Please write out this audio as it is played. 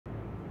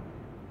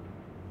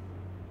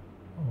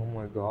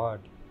god.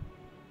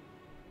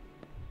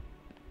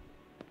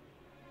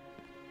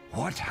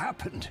 What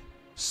happened?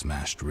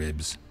 Smashed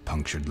ribs,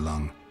 punctured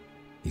lung.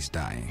 He's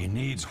dying. He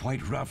needs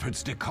White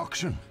Rafford's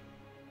decoction.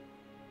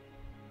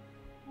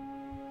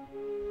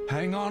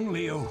 Hang on,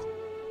 Leo.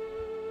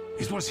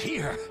 It was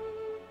here.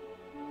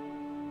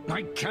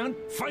 I can't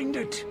find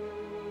it.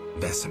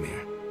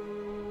 Vasemir.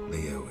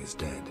 Leo is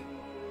dead.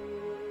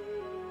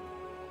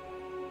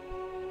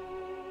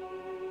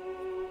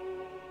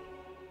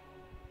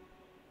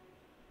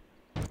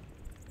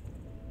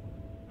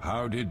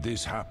 How did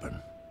this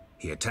happen?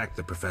 He attacked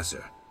the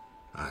professor.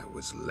 I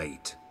was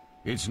late.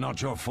 It's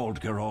not your fault,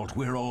 Geralt.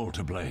 We're all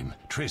to blame.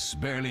 Triss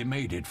barely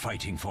made it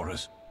fighting for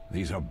us.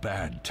 These are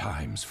bad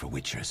times for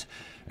witchers,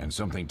 and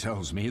something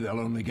tells me they'll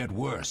only get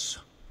worse.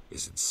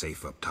 Is it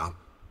safe up top?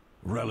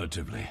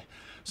 Relatively.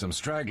 Some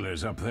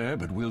stragglers up there,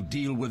 but we'll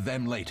deal with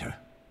them later.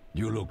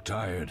 You look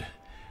tired.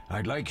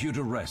 I'd like you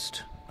to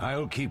rest.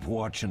 I'll keep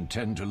watch and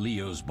tend to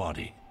Leo's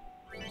body.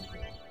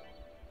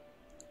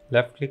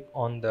 Left click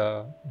on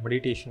the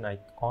meditation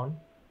icon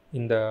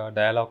in the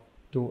dialog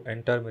to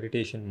enter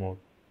meditation mode.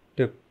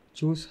 Tip: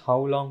 choose how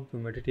long to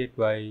meditate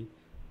by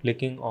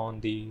clicking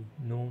on the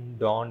noon,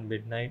 dawn,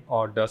 midnight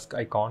or dusk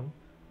icon,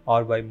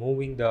 or by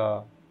moving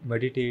the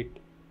meditate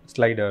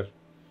slider.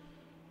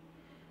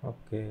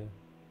 Okay.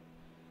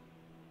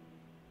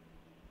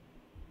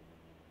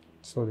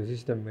 So this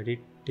is the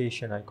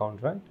meditation icon,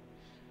 right?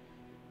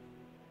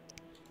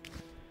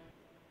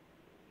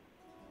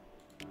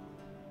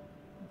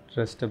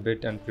 Rest a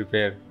bit and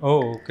prepare.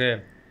 Oh,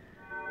 okay.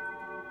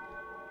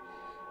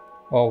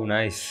 Oh,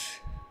 nice.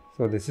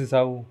 So this is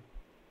how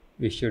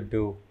we should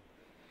do.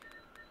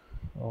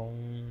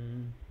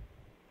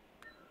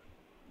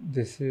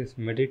 This is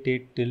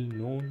meditate till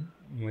noon,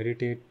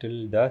 meditate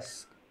till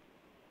dusk,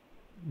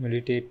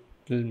 meditate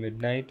till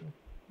midnight,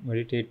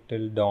 meditate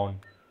till dawn.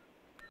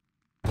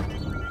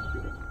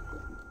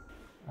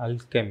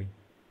 Alchemy.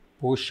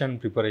 Potion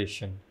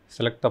preparation.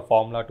 Select the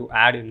formula to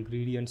add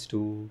ingredients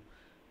to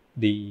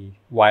the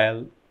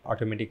vial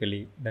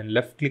automatically. Then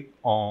left click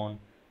on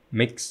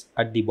mix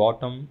at the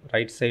bottom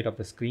right side of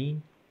the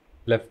screen.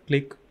 Left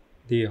click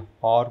the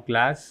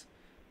hourglass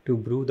to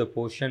brew the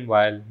potion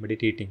while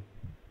meditating.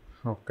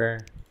 Okay.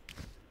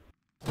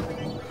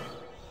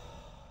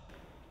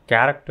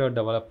 Character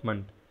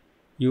development.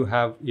 You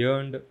have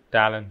earned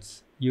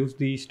talents. Use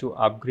these to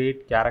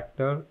upgrade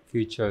character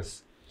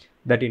features.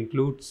 That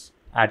includes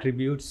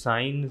attributes,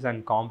 signs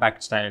and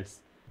combat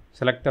styles.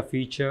 Select the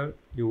feature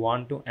you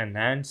want to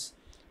enhance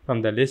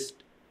from the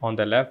list on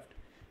the left.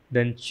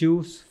 Then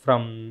choose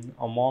from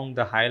among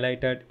the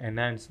highlighted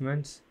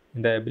enhancements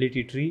in the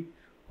ability tree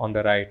on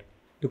the right.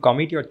 To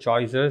commit your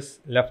choices,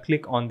 left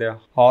click on the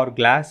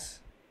hourglass.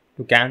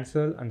 To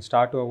cancel and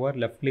start over,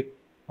 left click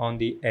on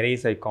the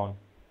erase icon.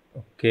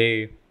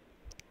 Okay.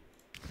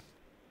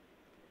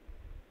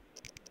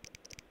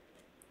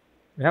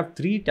 We have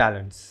 3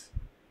 talents.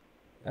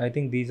 I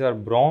think these are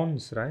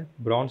bronze, right?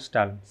 Bronze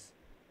talents.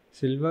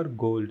 Silver,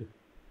 gold.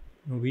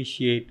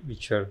 Novitiate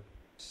Witcher.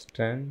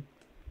 Strength,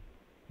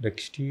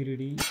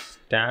 dexterity,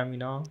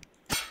 stamina,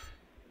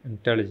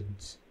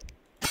 intelligence.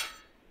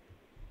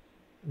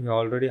 We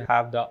already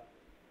have the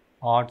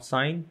art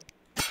sign.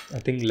 I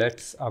think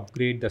let's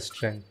upgrade the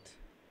strength.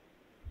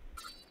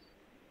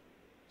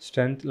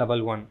 Strength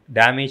level 1.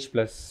 Damage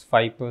plus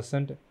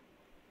 5%.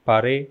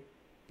 Parry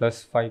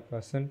plus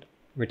 5%.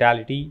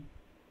 Vitality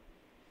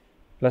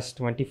plus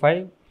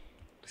 25.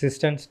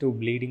 Resistance to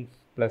bleeding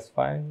plus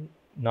 5.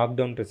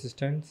 Knockdown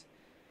resistance.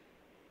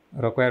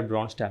 Require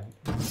bronze talent.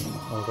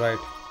 Alright.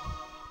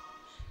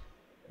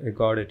 We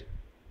got it.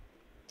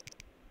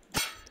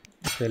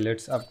 Okay,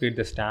 let's upgrade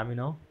the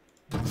stamina.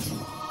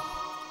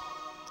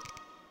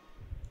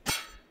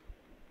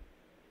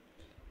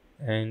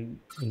 And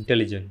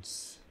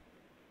intelligence.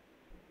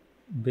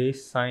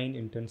 Base sign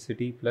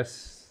intensity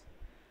plus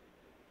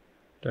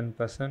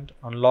 10%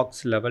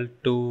 unlocks level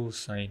 2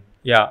 sign.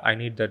 Yeah, I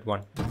need that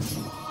one.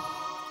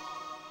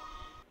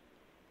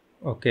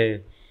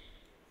 Okay.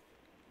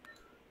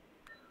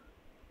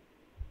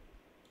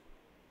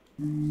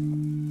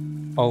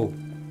 Oh.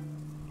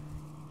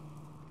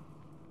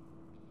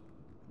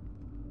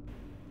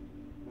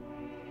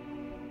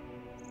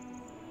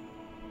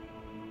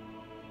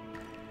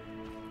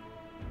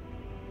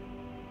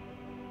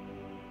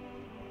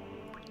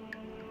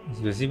 Is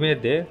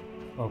Vasemir there?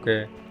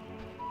 Okay.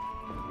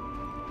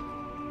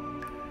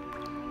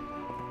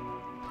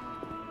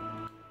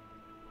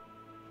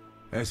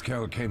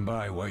 Eskel came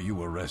by while you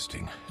were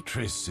resting.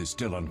 Triss is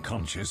still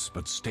unconscious,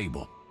 but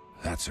stable.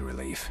 That's a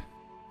relief.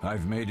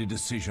 I've made a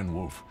decision,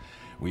 Wolf.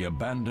 We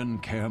abandon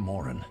Kaer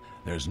Morhen.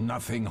 There's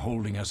nothing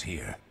holding us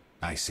here.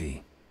 I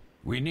see.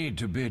 We need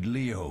to bid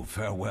Leo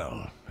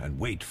farewell and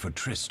wait for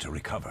Triss to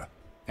recover.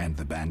 And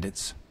the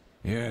bandits?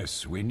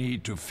 Yes, we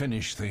need to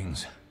finish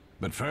things.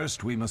 But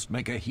first, we must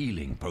make a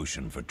healing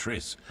potion for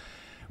Triss.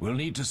 We'll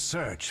need to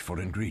search for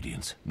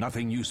ingredients.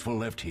 Nothing useful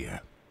left here.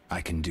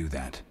 I can do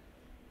that.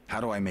 How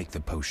do I make the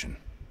potion?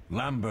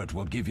 Lambert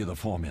will give you the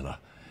formula.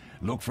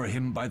 Look for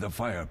him by the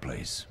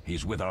fireplace.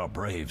 He's with our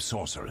brave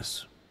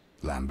sorceress.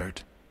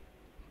 Lambert?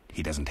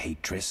 He doesn't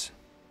hate Triss?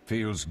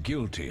 Feels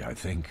guilty, I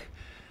think.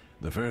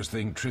 The first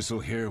thing Triss will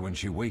hear when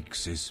she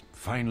wakes is,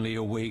 "Finally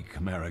awake,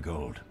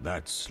 Marigold."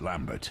 That's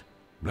Lambert.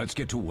 Let's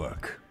get to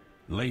work.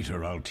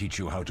 Later I'll teach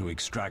you how to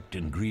extract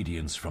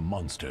ingredients from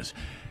monsters.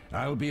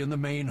 I'll be in the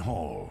main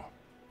hall.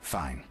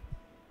 Fine.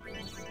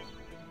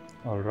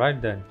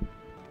 Alright then.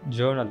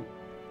 Journal.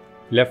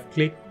 Left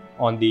click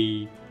on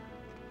the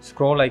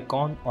scroll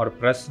icon or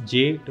press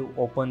J to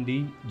open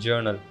the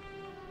journal.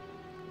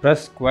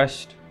 Press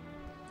quest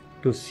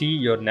to see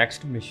your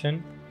next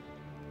mission.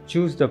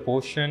 Choose the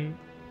potion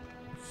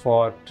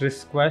for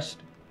Triss quest,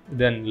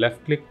 then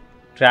left click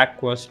track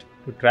quest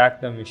to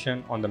track the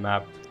mission on the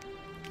map.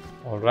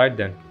 Alright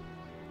then.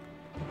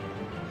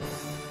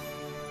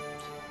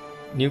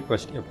 New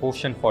quest, a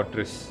potion for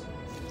Triss.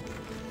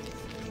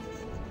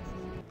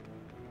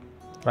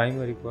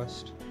 Primary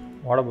quest.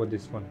 What about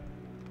this one?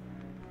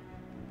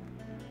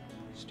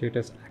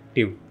 Status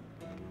active.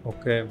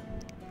 Okay.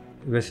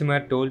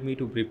 Vasemir told me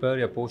to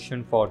prepare a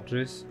potion for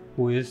Triss,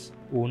 who is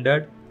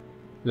wounded.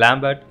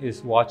 Lambert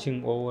is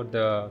watching over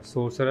the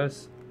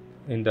sorceress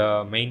in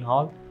the main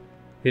hall.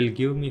 He'll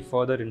give me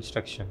further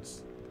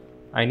instructions.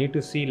 I need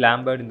to see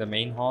Lambert in the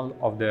main hall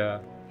of the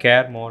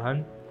Care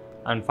Mohan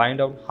and find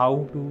out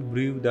how to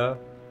brew the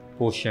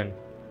potion.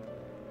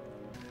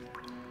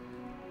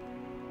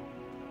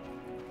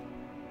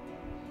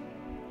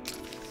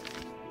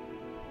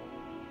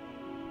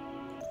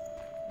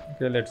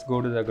 Okay, let's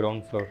go to the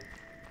ground floor.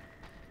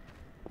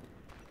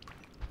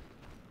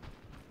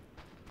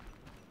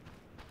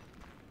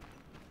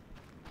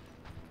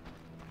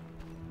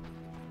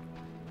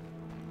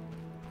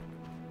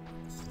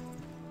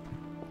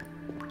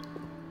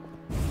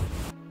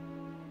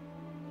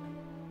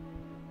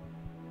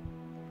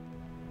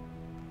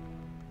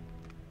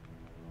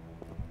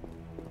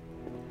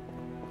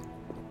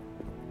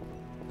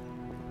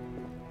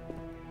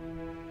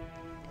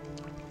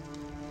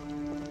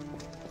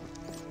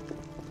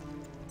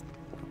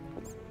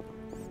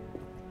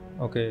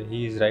 Okay,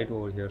 he is right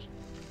over here.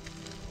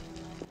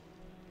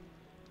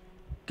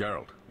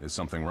 Geralt, is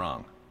something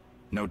wrong?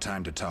 No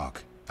time to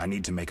talk. I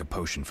need to make a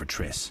potion for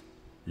Triss.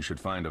 You should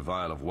find a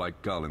vial of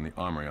white gull in the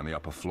armory on the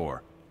upper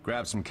floor.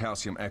 Grab some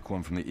calcium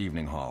equum from the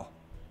evening hall.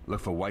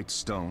 Look for white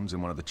stones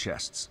in one of the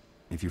chests.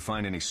 If you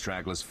find any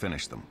stragglers,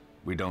 finish them.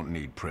 We don't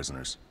need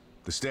prisoners.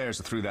 The stairs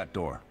are through that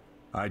door.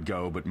 I'd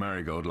go, but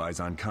Marigold lies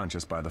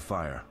unconscious by the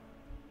fire.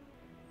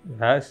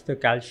 Has the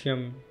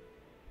calcium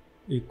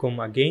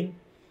equum again?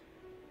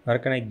 Where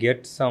can I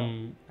get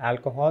some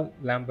alcohol?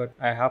 Lambert,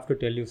 I have to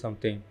tell you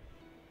something.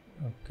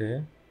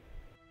 Okay.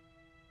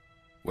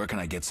 Where can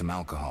I get some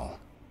alcohol?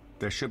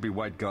 There should be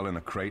white gull in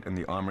a crate in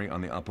the armory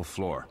on the upper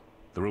floor.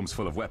 The room's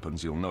full of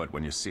weapons. You'll know it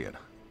when you see it.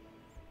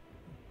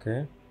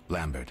 Okay.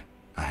 Lambert,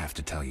 I have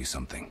to tell you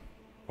something.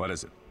 What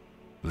is it?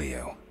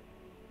 Leo.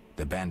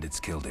 The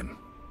bandits killed him.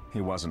 He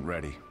wasn't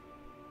ready.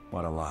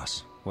 What a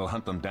loss. We'll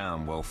hunt them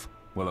down, Wolf.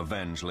 We'll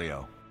avenge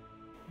Leo.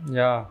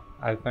 Yeah,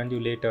 I'll find you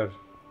later.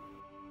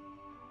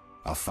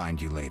 I'll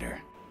find you later.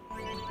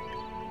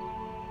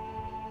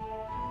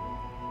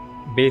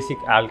 Basic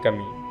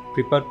alchemy.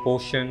 Prepare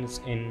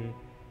potions in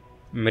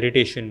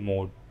meditation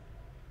mode.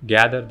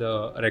 Gather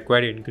the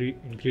required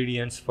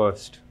ingredients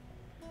first.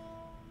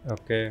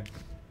 Okay.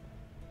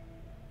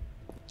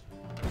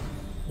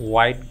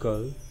 White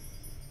gull.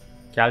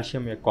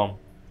 Calcium equum.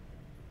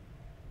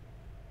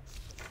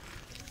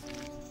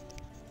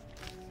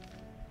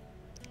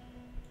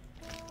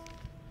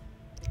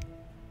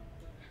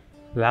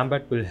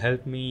 Lambert will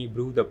help me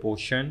brew the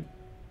potion.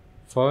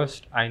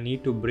 First, I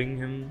need to bring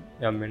him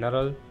a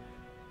mineral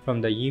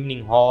from the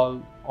evening hall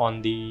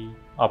on the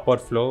upper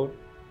floor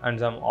and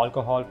some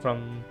alcohol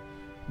from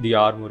the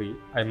armory.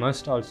 I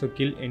must also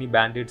kill any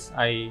bandits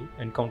I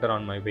encounter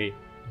on my way.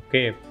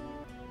 Okay.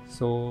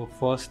 So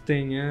first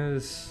thing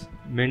is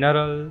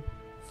mineral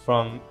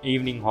from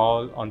evening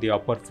hall on the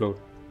upper floor.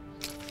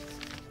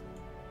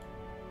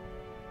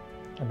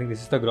 I think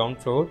this is the ground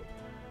floor.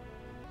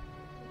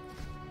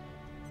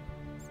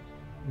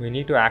 We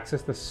need to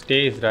access the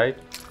stairs, right?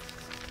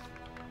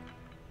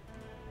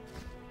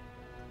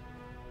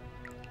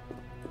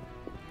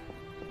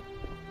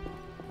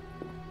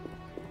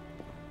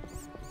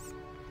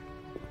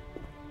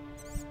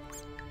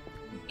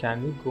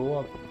 Can we go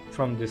up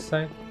from this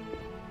side?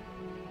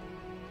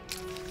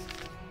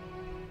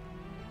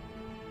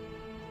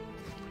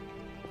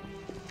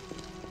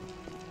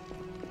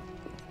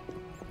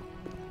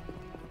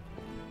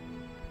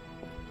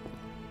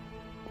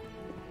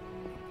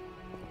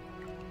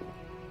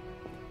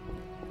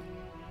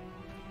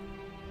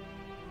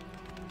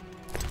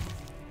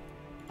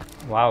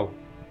 Wow.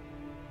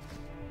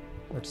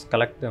 Let's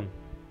collect them.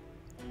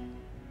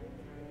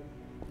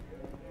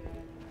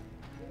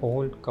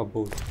 Old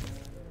cupboard.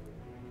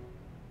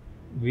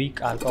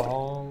 Weak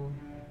alcohol.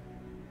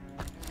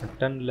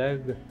 Mutton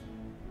leg.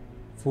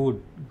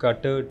 Food.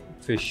 Guttered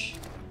fish.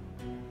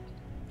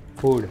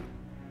 Food.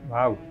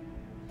 Wow.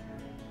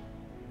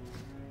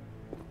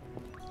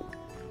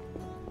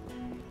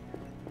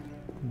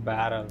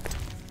 barrel.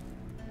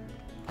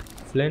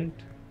 Flint.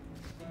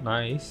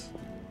 Nice.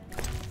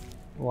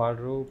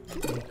 Wardrobe.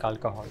 Ink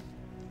alcohol.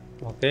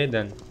 Okay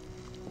then.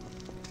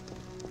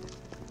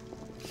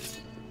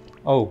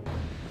 Oh.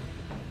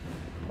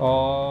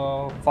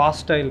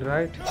 Fast style,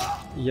 right?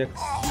 X.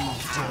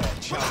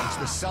 Challenge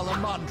the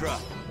Salamandra.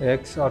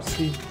 X or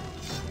C.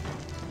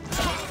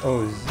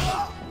 Oh, Z.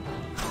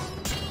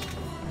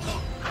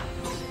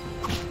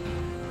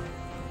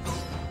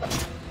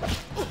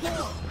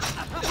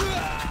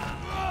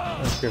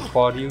 Okay,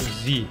 for you,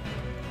 Z.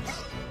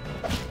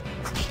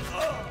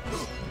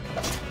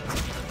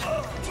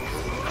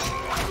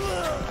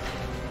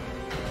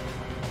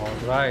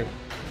 Alright.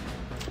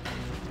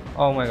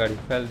 Oh my god, he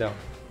fell down.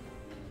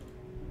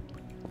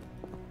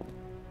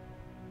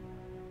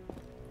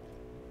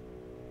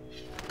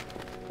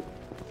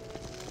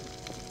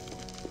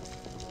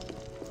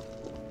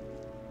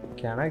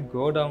 Can I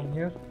go down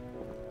here?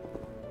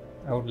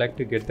 I would like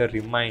to get the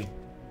remind.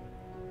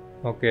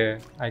 Okay,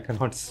 I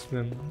cannot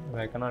swim.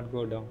 I cannot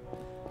go down.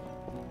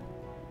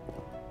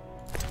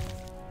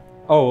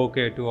 Oh,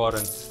 okay, 2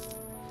 orange.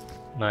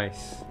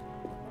 Nice.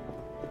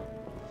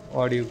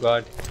 What do you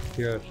got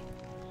here?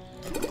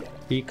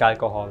 Peak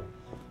alcohol.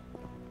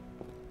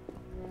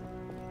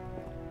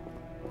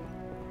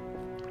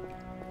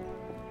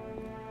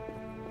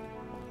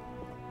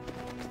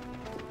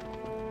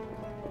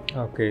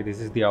 Okay, this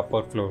is the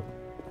upper floor.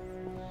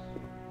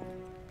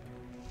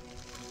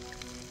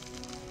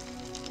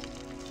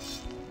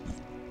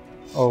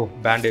 Oh,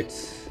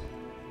 bandits.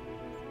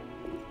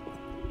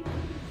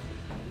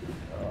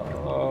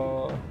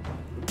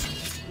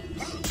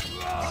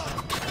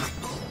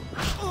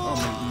 I'll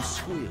make you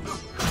squeal.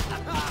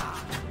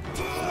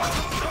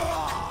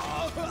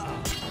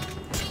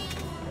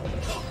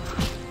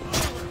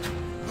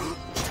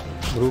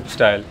 Group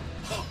style.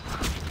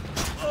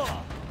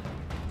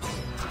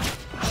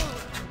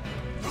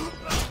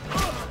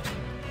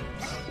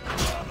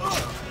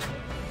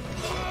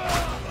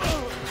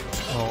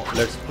 Oh,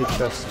 let's pick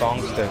the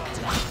strong step.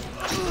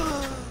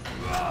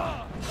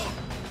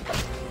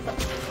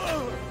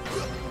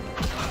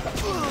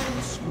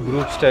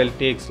 Group style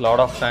takes a lot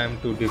of time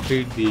to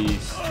defeat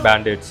these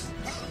bandits.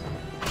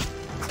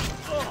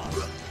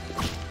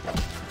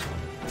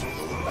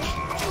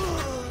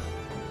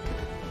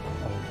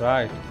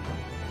 Alright.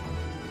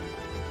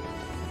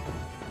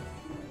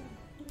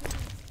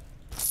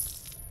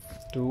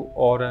 Two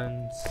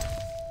orange.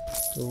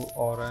 Two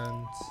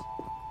orange.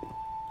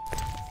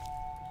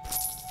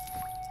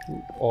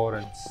 Two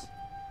orange.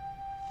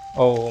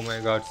 Oh my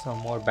god, some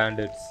more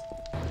bandits.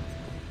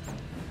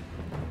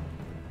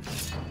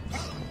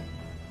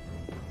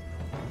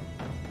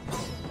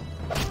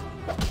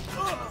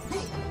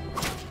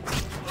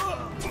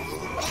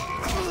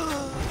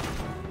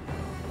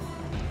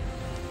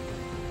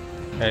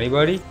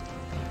 Anybody?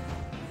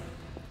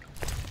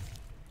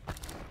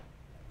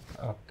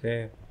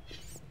 Okay.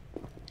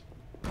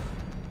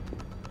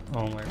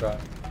 Oh my god.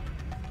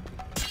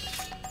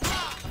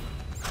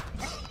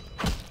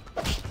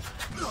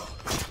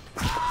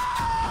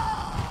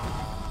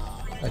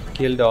 I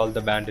killed all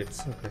the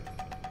bandits. Okay.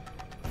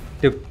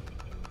 Tip.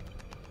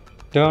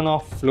 Turn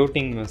off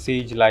floating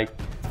message like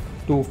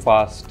too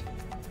fast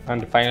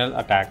and final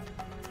attack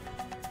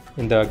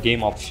in the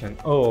game option.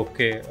 Oh,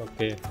 okay,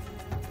 okay.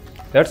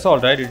 That's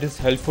alright, it is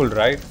helpful,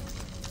 right?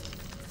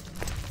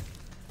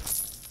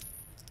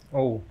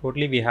 Oh,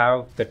 totally we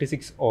have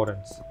 36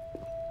 orange.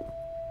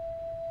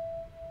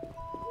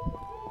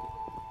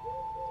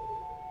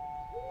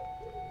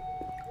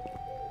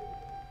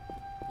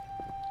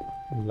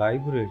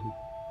 Library.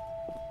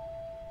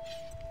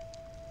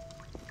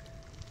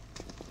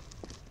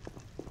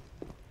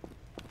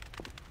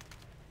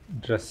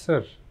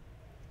 Dresser.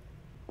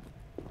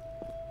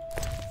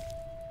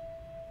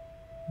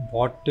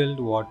 Bottled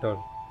water.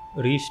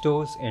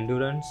 Restores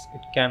endurance.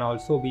 It can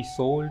also be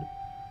sold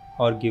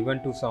or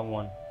given to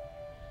someone.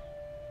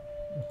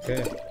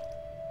 Okay.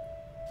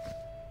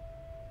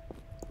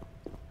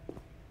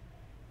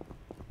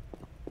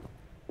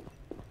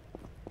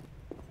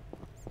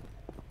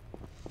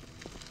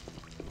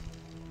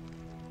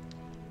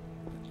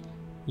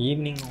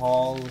 Evening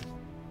hall.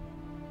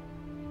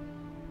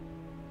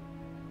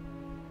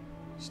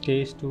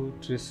 Stage 2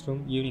 Triss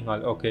room. Evening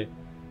hall. Okay.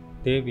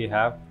 There we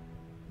have.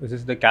 This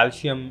is the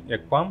calcium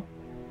egg pump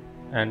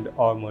and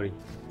armory.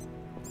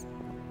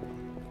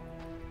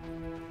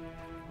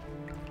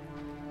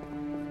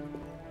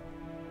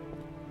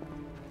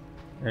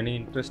 Any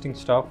interesting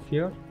stuff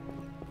here?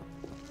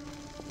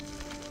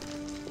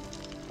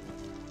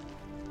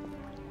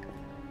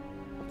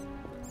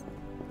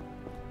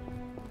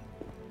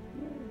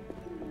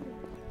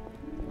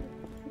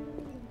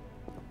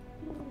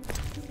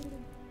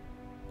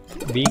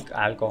 Weak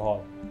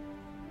alcohol.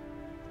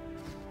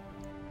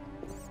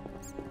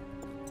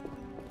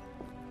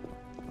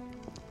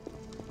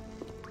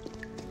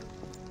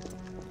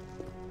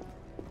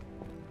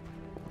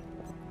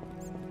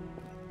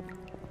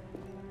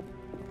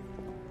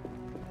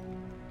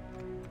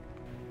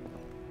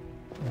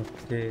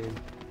 Okay,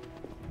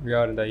 we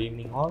are in the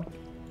evening hall.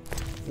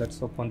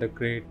 Let's open the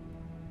crate.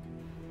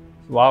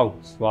 Wow,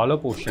 swallow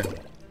potion.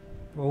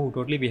 Oh,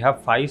 totally we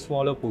have 5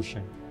 swallow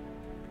potion.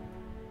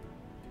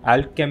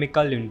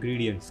 Alchemical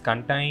ingredients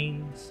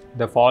contains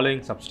the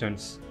following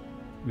substance: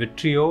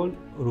 vitriol,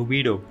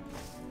 rubido.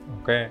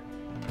 Okay.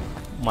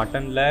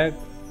 Mutton leg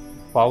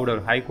powder,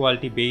 high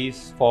quality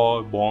base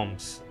for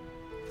bombs.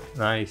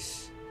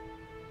 Nice.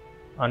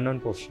 Unknown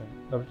potion.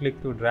 Double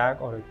click to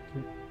drag or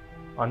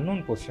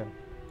unknown potion.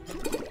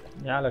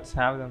 Yeah, let's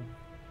have them.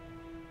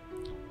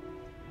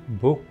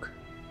 Book.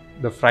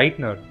 The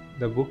Frightener.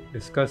 The book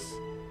discuss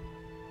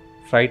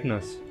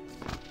frighteners.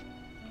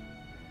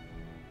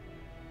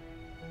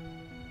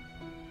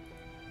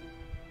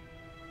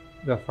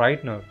 The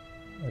Frightener.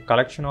 A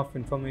collection of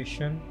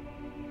information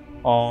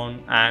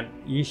on an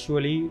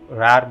usually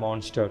rare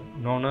monster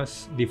known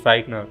as the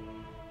Frightener.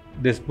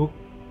 This book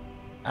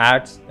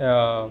adds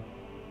a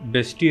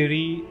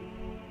bestiary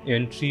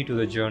entry to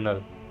the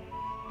journal.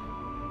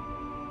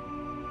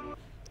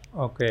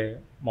 Okay,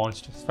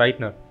 monsters.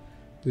 Frightener.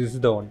 This is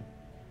the one.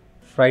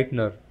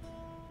 Frightener.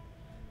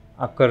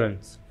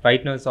 Occurrence.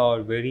 Frighteners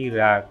are very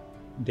rare.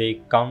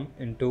 They come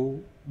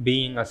into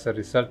being as a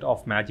result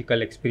of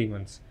magical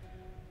experiments.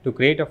 To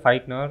create a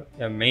Frightener,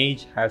 a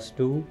mage has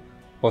to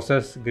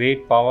possess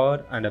great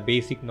power and a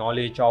basic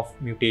knowledge of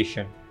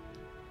mutation.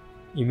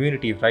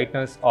 Immunity.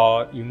 Frighteners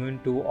are immune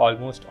to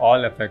almost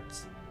all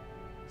effects.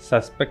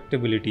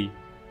 Susceptibility.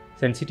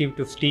 Sensitive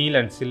to steel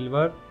and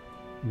silver.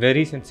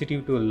 Very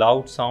sensitive to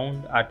loud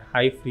sound at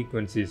high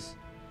frequencies.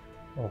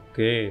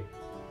 Okay.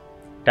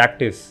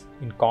 Tactics.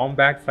 In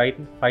combat,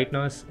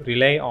 frighteners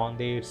rely on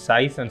their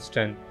size and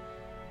strength.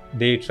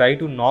 They try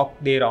to knock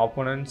their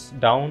opponents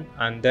down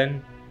and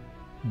then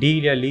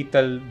deal a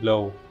lethal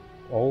blow.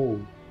 Oh.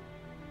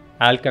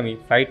 Alchemy.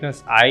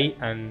 Frighteners eye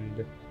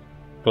and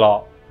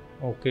claw.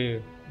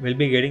 Okay. We'll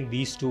be getting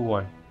these two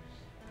one.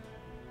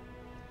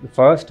 The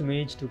first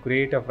mage to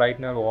create a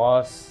Frightener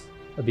was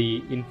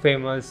the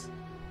infamous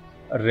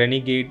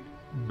renegade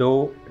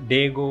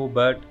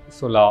Dagobert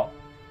Sola,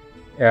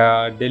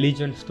 a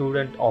diligent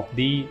student of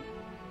the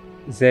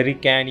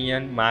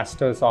Zericanian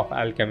Masters of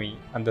Alchemy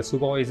and the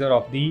supervisor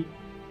of the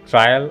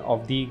trial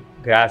of the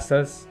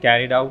grasses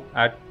carried out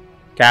at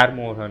Kaer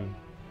Morhen.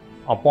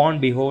 Upon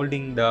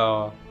beholding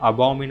the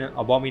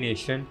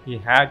abomination he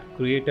had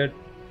created,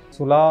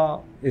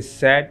 Sola is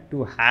said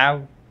to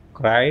have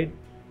cried,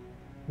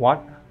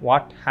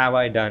 What have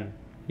I done?"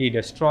 He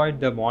destroyed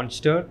the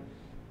monster.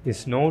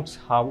 His notes,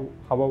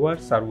 however,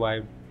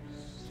 survived.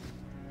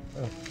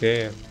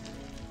 Okay.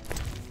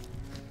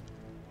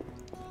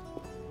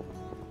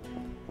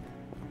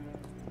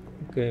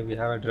 Okay, we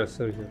have a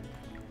dresser here.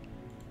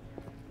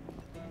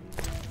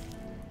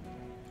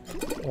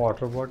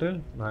 Water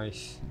bottle,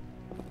 nice.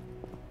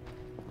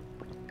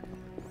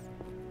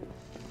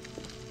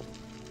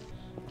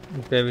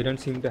 Okay, we don't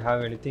seem to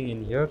have anything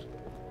in here.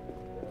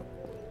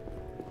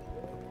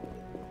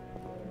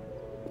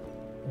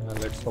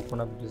 Let's open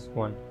up this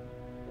one.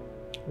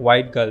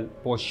 White Gull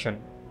potion.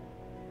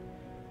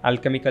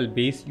 Alchemical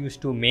base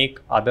used to make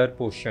other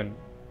potion.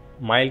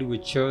 Mild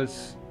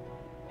witchers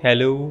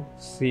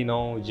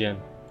hallucinogen.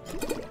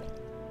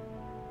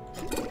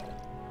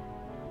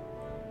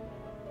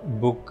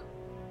 Book.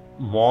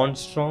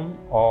 Monstrum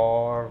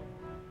or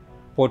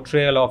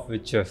Portrayal of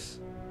Witches.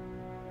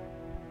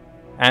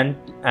 And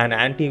an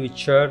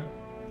anti-witcher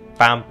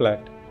pamphlet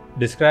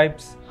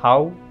describes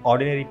how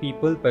ordinary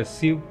people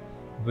perceive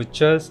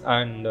witches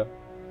and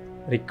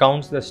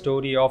recounts the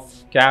story of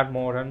Kaer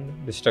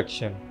Morhen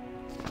destruction.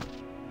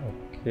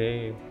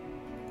 Okay.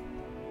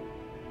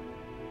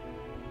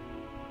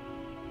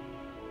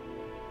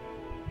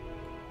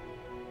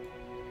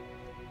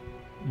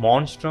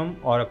 Monstrum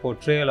or a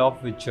Portrayal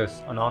of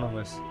Witches,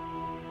 anonymous.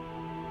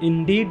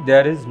 Indeed,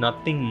 there is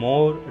nothing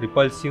more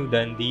repulsive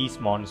than these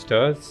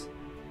monsters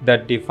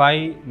that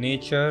defy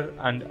nature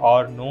and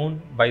are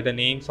known by the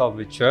names of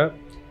witcher,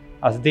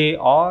 as they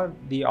are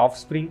the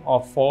offspring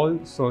of foul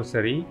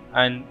sorcery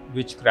and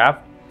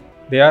witchcraft.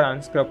 They are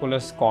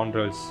unscrupulous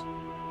scoundrels,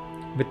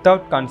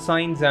 without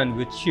conscience and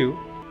virtue,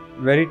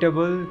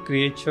 veritable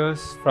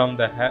creatures from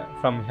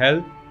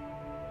hell,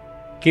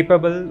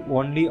 capable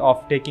only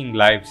of taking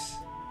lives.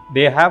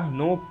 They have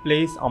no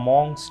place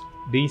amongst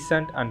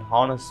decent and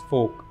honest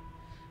folk,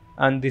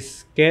 and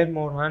this Kaer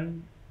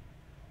Morhen,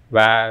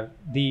 where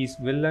these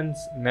villains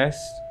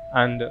nest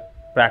and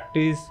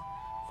practice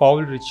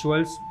foul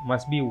rituals,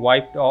 must be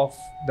wiped off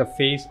the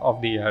face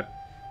of the earth,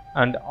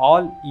 and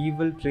all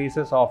evil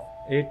traces of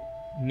it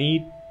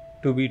need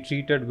to be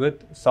treated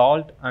with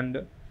salt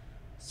and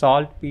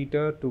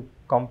saltpeter to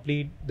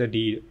complete the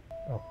deed.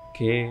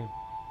 Okay.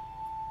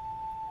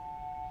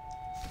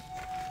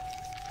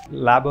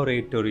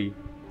 Laboratory.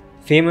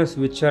 Famous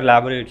Witcher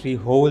laboratory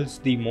holds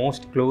the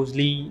most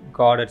closely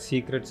guarded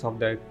secrets of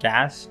the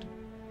caste.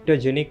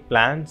 Mutagenic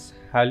plants,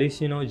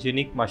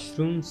 hallucinogenic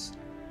mushrooms,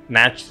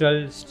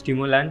 natural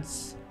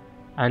stimulants,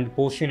 and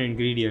potion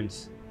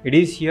ingredients. It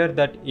is here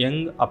that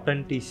young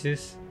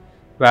apprentices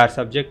were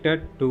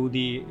subjected to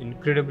the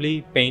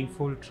incredibly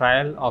painful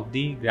trial of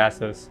the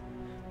grasses.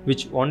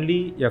 which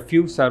only a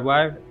few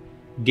survived,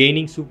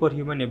 gaining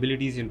superhuman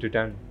abilities in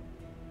return.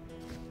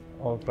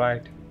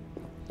 Alright.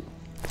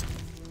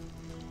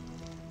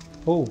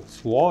 Oh,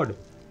 sword.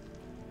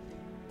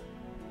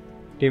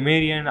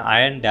 Temerian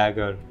Iron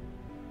Dagger.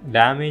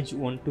 Damage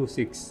 1 to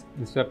 6.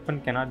 This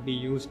weapon cannot be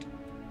used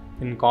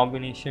in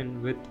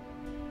combination with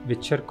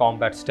Witcher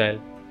combat style.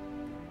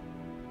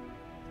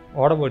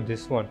 What about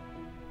this one?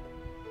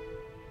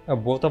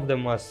 Both of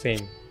them are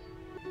same.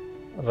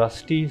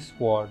 Rusty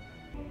Sword.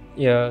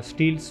 A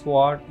steel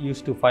sword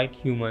used to fight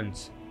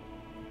humans.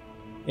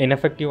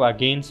 Ineffective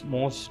against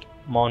most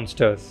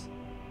monsters.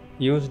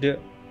 Used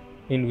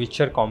in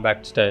Witcher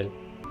combat style.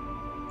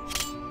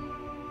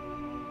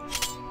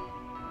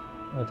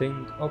 I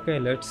think, okay,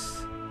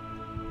 let's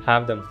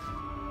have them.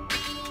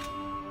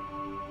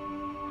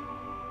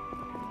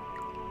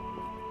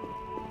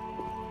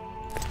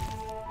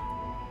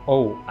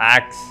 Oh,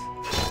 axe.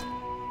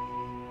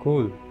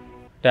 Cool.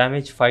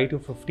 Damage 5 to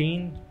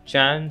 15.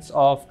 Chance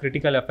of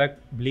critical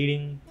effect,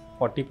 bleeding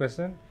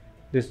 40%.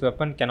 This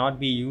weapon cannot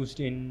be used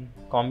in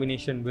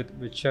combination with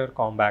Witcher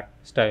combat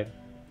style.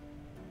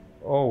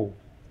 Oh.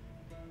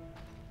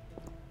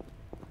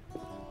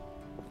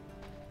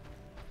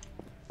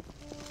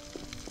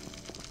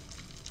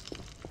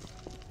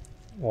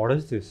 What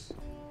is this?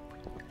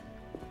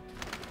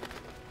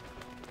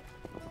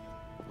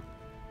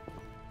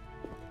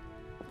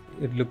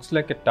 It looks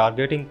like a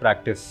targeting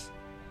practice.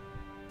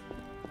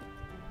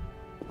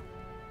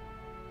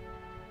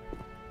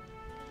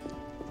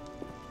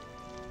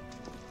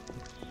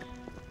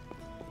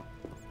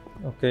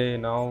 Okay,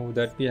 now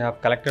that we have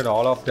collected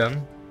all of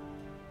them,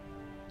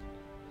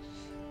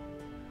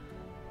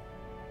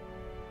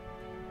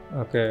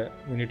 okay,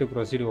 we need to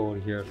proceed over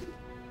here.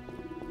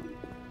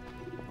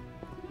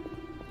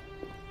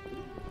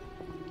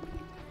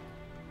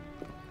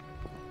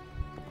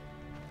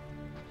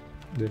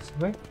 This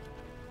way.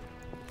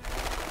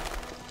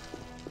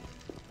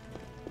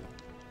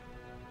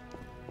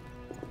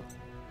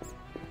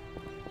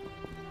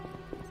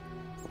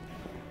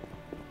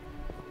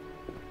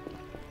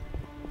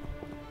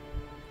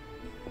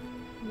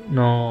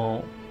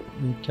 No,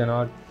 we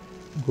cannot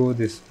go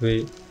this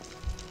way.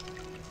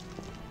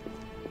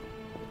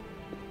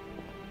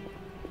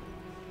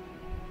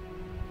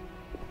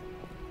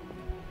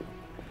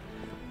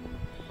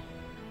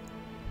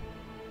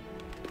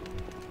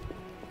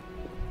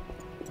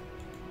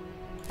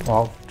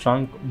 Wow,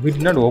 trunk. We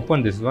did not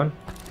open this one.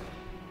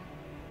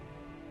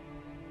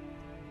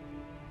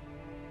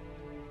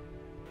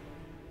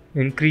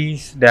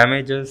 Increase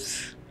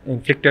damages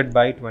inflicted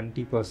by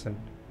 20%.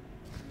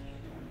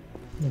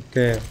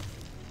 Okay.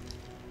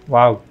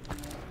 Wow.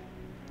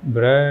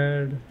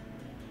 Bread,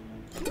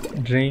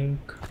 drink,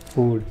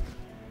 food.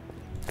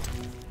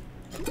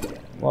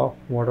 Wow,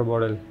 water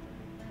bottle.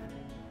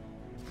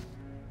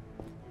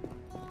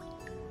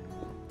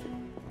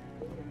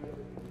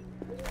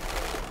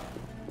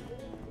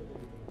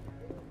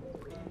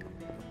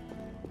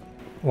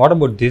 What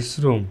about this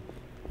room?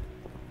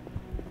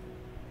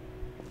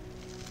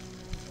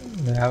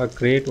 They have a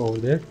crate over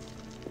there.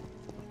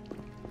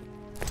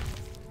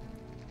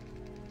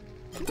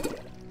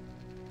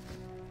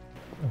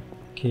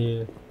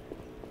 Okay.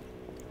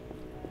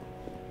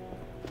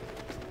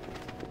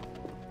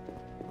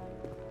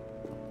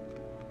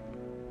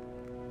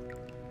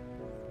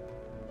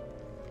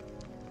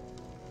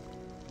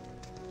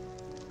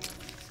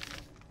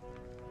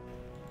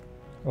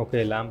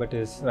 Okay, Lambert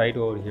is right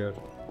over here.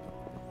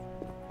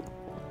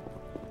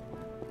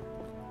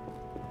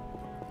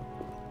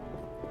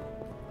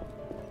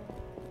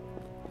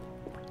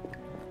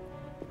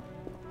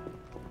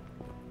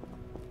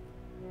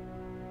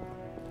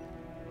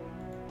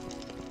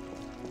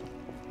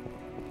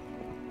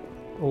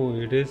 Oh,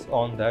 it is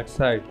on that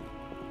side.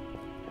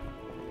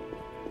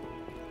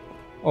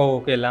 Oh,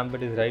 okay,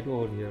 Lambert is right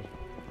over here.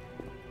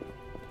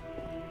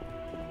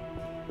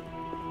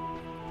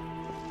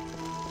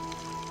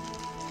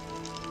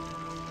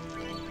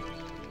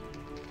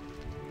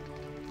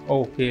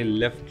 Okay,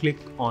 left click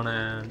on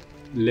a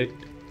lit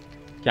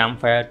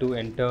campfire to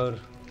enter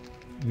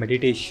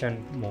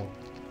meditation mode.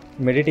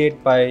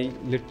 Meditate by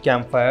lit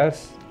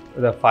campfires.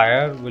 The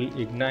fire will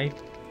ignite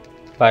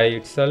by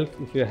itself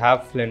if you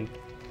have flint.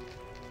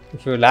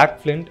 If you lack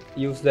flint,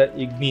 use the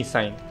Igni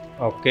sign.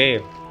 Okay.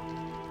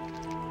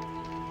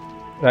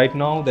 Right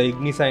now, the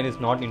Igni sign is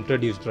not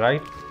introduced,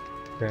 right?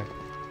 Okay.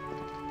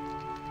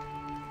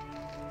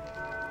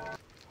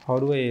 How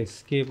do I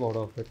escape out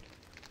of it?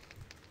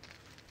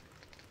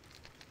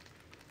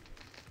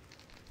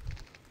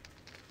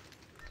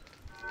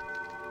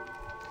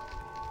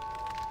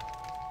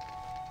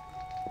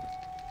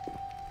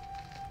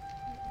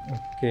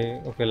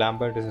 Okay,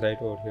 Lambert is right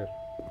over here.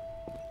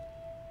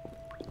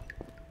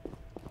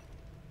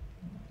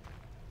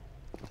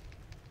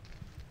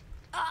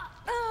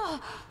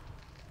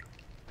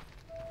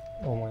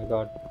 Oh my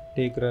god,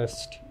 take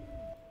rest.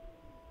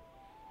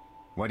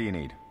 What do you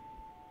need?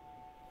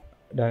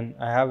 Done.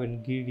 I have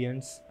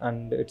ingredients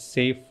and it's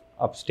safe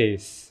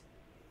upstairs.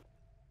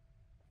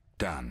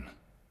 Done.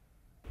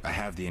 I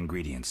have the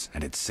ingredients,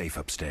 and it's safe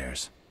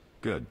upstairs.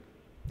 Good.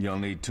 You'll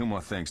need 2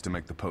 more things to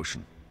make the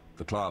potion.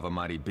 The claw of a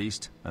mighty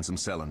beast, and some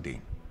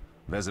celandine.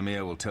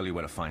 Vasemir will tell you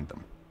where to find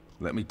them.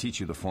 Let me teach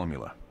you the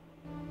formula.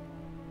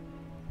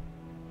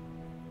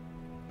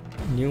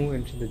 New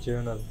into the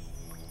journal.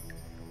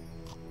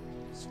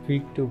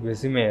 Speak to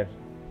Vasemir.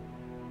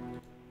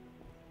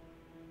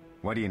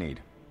 What do you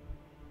need?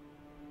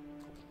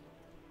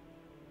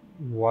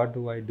 What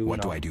do I do What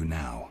now? do I do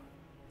now?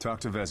 Talk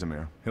to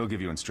Vasemir. He'll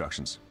give you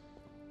instructions.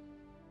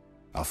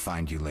 I'll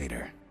find you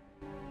later.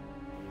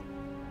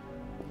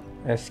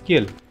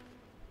 Eskel.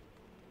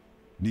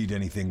 Need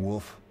anything,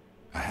 Wolf?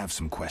 I have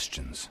some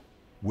questions.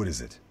 What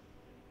is it?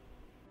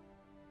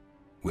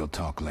 We'll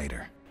talk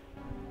later.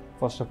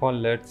 First of all,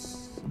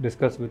 let's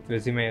discuss with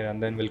Vasemir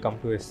and then we'll come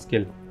to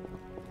Eskel.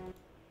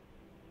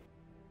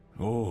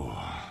 Oh,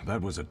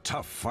 that was a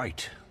tough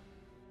fight.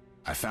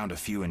 I found a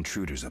few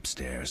intruders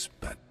upstairs,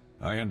 but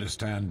I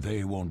understand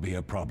they won't be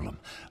a problem.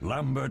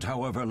 Lambert,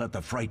 however, let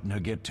the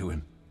Frightener get to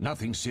him.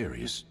 Nothing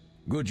serious.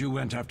 Good you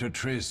went after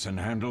Triss and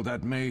handled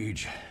that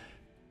mage.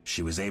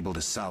 she was able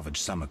to salvage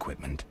some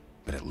equipment,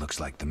 but it looks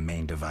like the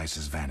main device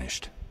has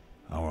vanished.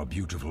 Our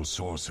beautiful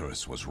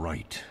sorceress was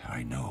right,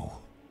 I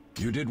know.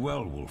 You did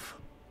well, Wolf.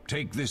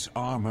 Take this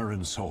armor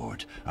and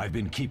sword. I've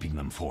been keeping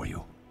them for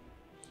you.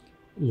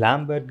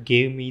 Lambert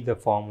gave me the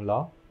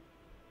formula.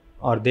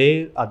 Are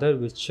there other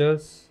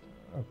witches?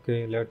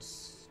 Okay,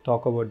 let's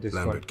talk about this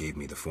Lambert one. gave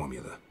me the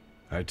formula.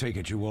 I take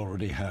it you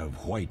already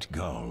have white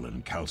gull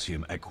and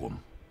calcium equum.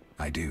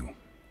 I do.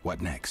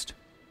 What next?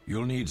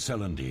 You'll need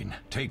celandine.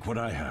 Take what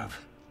I have.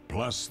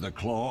 Plus the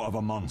claw of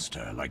a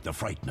monster like the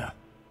Frightener.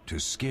 To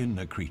skin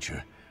a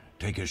creature,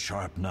 take a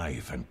sharp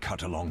knife and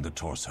cut along the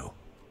torso.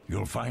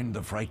 You'll find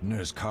the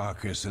Frightener's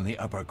carcass in the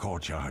upper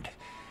courtyard.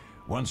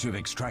 Once you've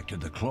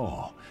extracted the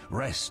claw,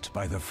 rest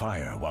by the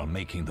fire while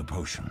making the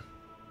potion.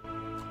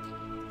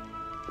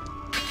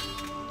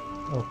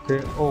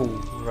 Okay, oh,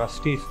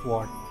 rusty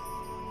sword.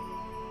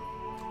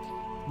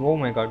 Oh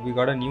my god, we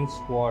got a new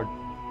sword.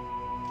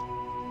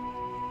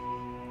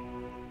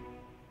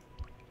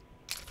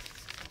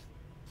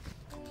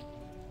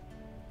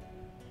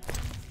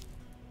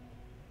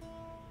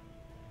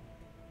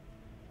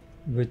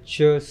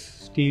 Witcher's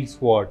steel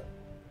sword.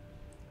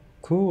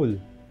 Cool.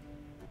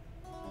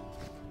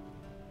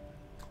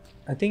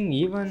 I think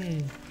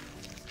even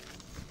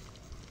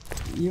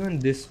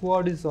this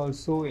sword is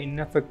also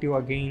ineffective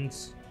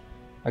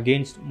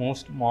against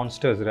most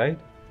monsters, right?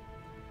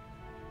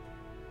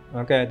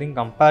 Okay, I think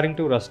comparing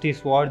to rusty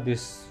sword,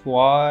 this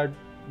sword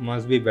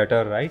must be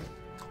better, right?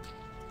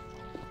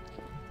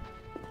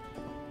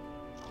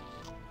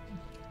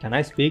 Can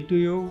I speak to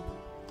you?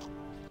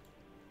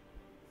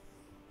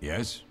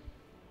 Yes?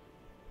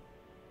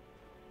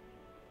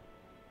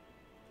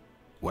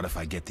 What if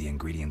I get the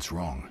ingredients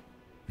wrong?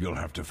 You'll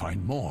have to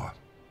find more.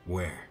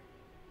 Where?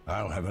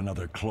 I'll have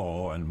another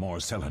claw and more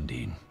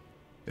celandine.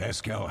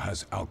 Eskel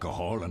has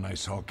alcohol, and I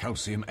saw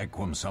calcium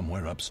equum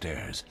somewhere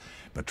upstairs.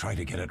 But try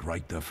to get it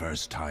right the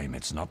first time.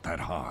 It's not that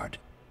hard.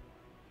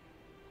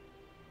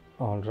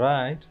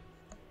 Alright.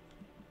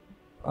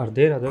 Are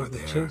there other Are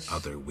there witches?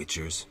 other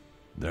witchers?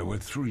 There were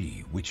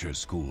 3 Witcher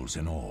schools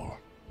in all,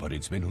 but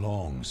it's been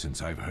long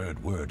since I've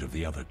heard word of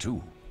the other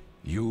 2.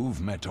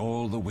 You've met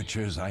all the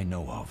Witchers I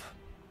know of,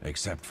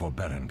 except for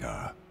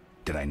Berengar.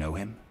 Did I know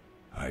him?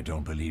 I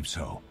don't believe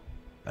so.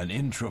 An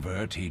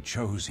introvert, he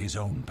chose his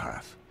own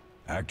path.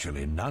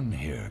 Actually, none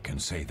here can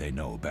say they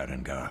know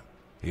Berengar.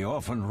 He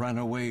often ran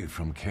away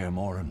from Kaer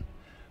Morhen,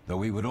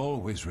 though he would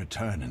always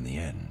return in the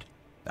end.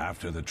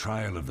 After the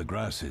trial of the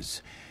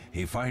grasses,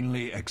 he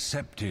finally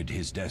accepted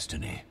his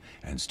destiny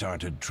and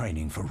started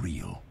training for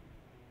real.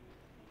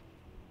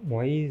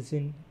 Why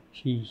isn't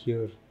he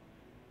here?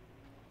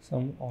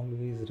 Some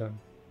always run.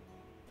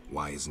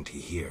 Why isn't he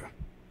here?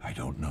 I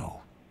don't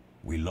know.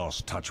 We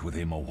lost touch with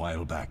him a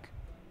while back.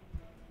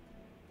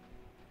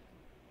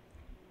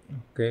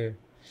 Okay.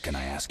 Can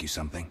I ask you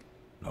something?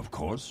 Of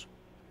course.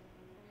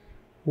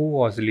 Who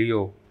was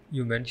Leo?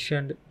 You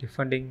mentioned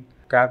defending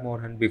Kaer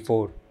Morhen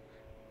before.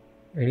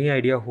 Any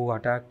idea who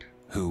attacked?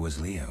 Who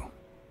was Leo?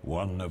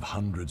 One of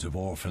hundreds of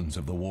orphans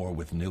of the war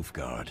with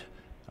Nilfgaard.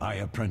 I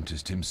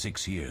apprenticed him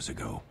 6 years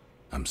ago.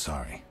 I'm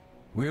sorry.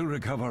 We'll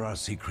recover our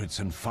secrets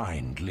and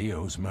find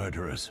Leo's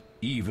murderers,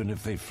 even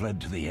if they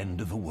fled to the end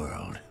of the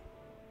world.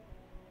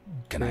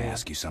 Can I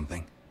ask you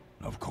something?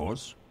 Of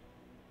course.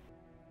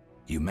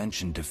 You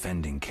mentioned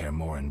defending Kaer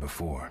Morhen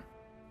before.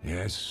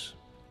 Yes.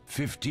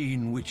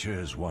 15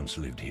 Witchers once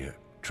lived here,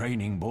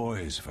 training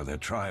boys for their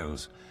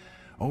trials.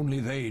 Only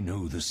they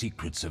knew the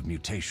secrets of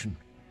mutation.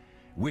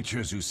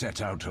 Witchers who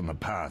set out on the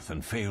path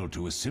and failed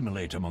to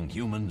assimilate among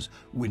humans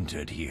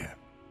wintered here.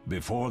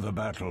 Before the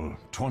battle,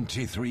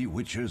 23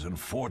 Witchers and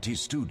 40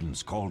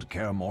 students called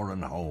Kaer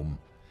Morhen home.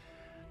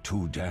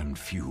 Too damn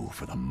few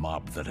for the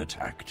mob that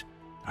attacked.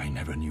 I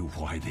never knew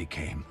why they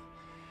came.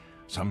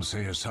 Some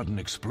say a sudden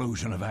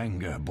explosion of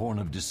anger born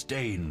of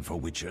disdain for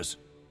Witchers.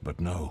 But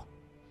no.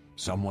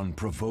 Someone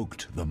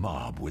provoked the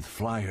mob with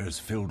flyers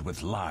filled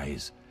with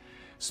lies.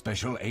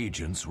 Special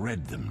agents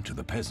read them to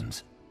the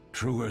peasants.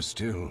 Truer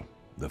still,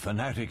 the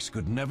fanatics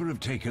could never have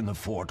taken the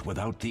fort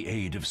without the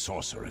aid of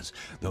sorcerers,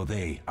 though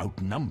they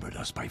outnumbered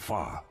us by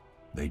far.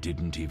 They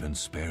didn't even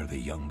spare the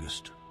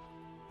youngest.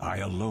 I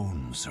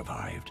alone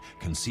survived,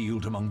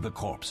 concealed among the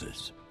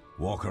corpses.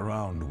 Walk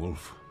around,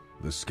 Wolf.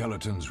 The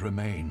skeletons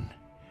remain.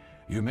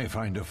 You may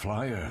find a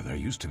flyer, there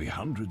used to be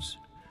hundreds.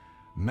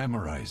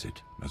 Memorize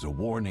it as a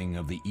warning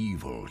of the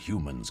evil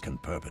humans can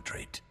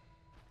perpetrate.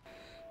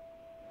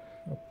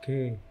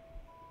 Okay.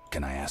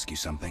 Can I ask you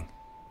something?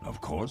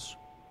 Of course.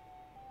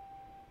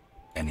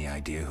 Any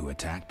idea who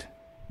attacked?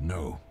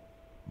 No,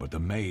 but the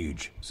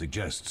mage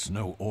suggests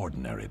no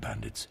ordinary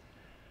bandits.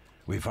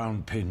 We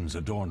found pins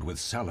adorned with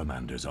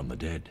salamanders on the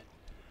dead.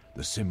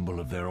 The symbol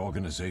of their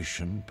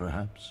organization,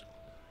 perhaps?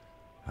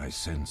 I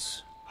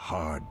sense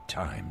hard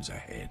times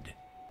ahead.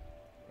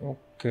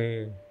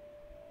 Okay.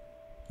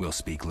 We'll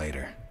speak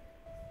later.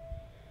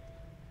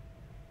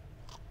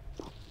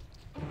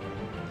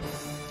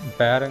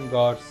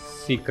 Barangor's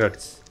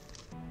secrets.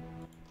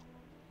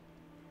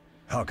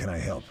 How can I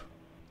help?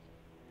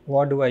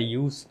 What do I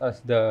use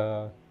as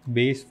the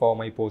base for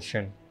my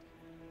potion?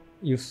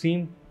 You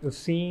seem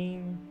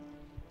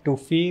to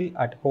feel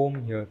at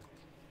home here.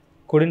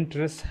 Couldn't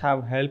Triss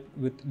have helped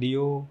with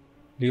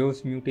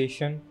Leo's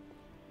mutation?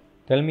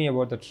 Tell me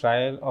about the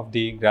trial of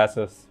the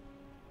grasses.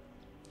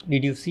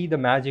 Did you see the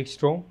magic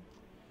storm?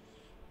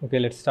 Okay,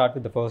 let's start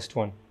with the first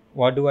one.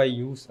 What do I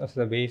use as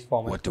the base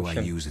for my potion? What do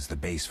I use as the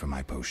base for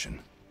my potion?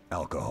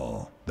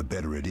 Alcohol. The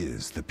better it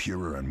is, the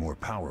purer and more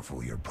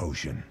powerful your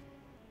potion.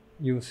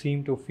 You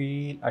seem to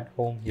feel at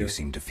home here. You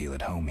seem to feel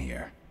at home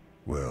here.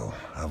 Well,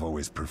 I've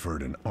always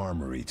preferred an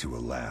armory to a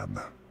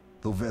lab.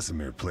 Though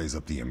Vasemir plays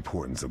up the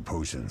importance of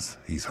potions,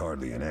 he's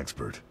hardly an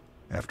expert.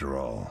 After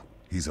all,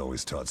 he's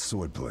always taught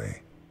swordplay.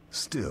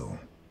 Still,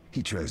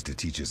 he tries to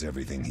teach us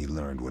everything he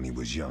learned when he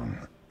was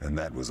young, and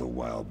that was a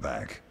while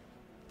back.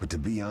 But to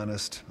be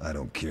honest, I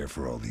don't care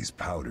for all these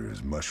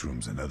powders,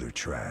 mushrooms, and other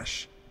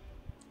trash.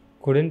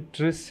 Couldn't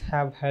Triss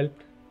have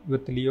helped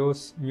with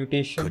Leo's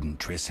mutation? Couldn't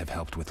Triss have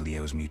helped with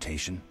Leo's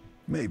mutation?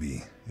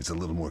 Maybe. It's a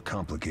little more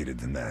complicated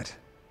than that.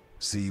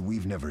 See,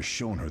 we've never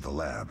shown her the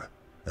lab,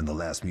 and the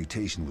last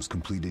mutation was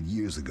completed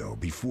years ago,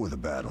 before the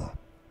battle.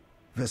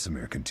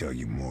 Vasemir can tell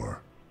you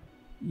more.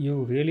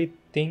 You really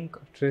think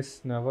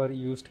Triss never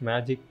used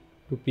magic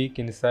to peek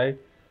inside?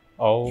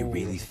 Oh, You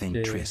really think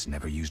okay. Triss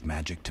never used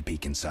magic to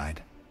peek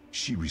inside?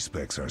 She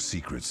respects our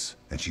secrets,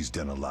 and she's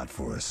done a lot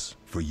for us.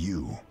 For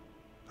you.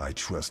 I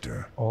trust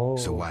her. Oh,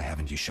 So why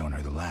haven't you shown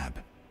her the lab?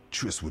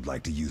 Triss would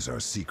like to use our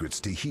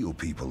secrets to heal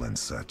people and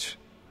such.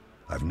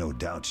 I've no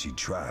doubt she'd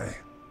try.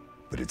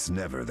 But it's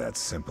never that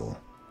simple.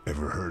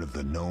 Ever heard of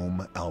the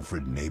gnome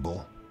Alfred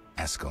Nabel?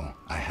 Eskel,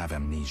 I have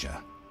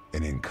amnesia.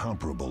 An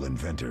incomparable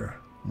inventor,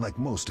 like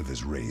most of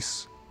his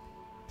race.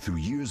 Through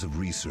years of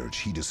research,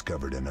 he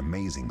discovered an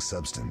amazing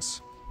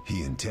substance.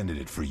 He intended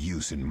it for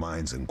use in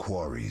mines and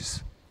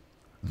quarries.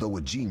 Though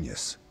a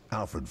genius,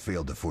 Alfred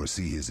failed to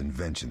foresee his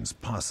invention's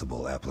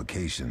possible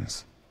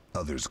applications.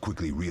 Others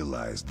quickly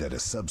realized that a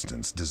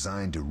substance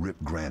designed to rip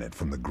granite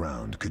from the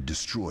ground could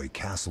destroy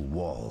castle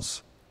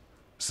walls.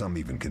 Some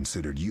even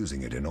considered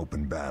using it in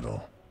open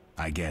battle.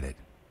 I get it.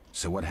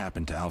 So what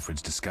happened to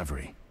Alfred's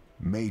discovery?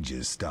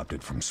 Mages stopped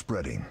it from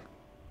spreading.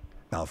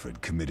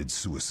 Alfred committed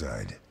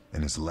suicide,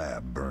 and his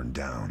lab burned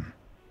down.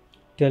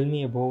 tell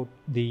me about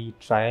the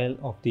trial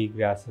of the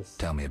grasses.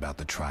 Tell me about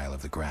the trial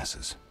of the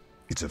grasses.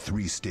 It's a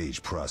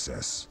three-stage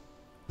process.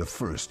 The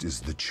first is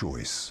the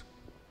choice.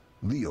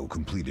 Leo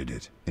completed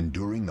it,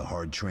 enduring the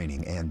hard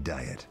training and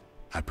diet.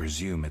 I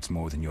presume it's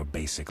more than your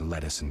basic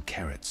lettuce and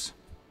carrots.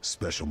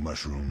 Special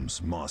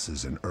mushrooms,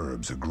 mosses, and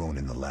herbs are grown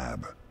in the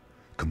lab.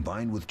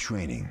 Combined with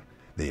training,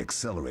 they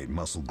accelerate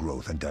muscle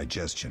growth and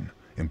digestion,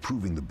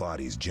 improving the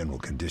body's general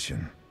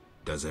condition.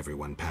 Does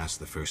everyone pass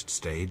the first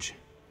stage?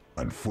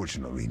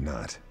 Unfortunately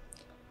not.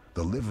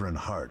 The liver and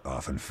heart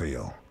often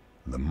fail,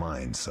 the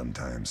mind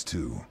sometimes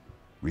too,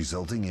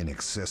 resulting in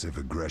excessive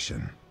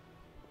aggression.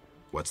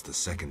 What's the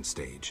second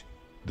stage?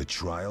 The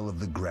trial of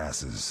the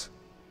grasses.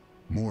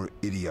 More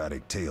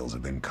idiotic tales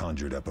have been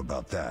conjured up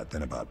about that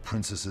than about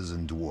princesses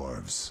and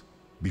dwarves.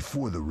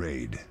 Before the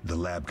raid, the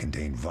lab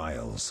contained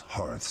vials,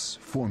 hearths,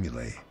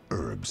 formulae,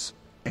 herbs,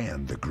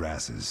 and the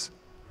grasses.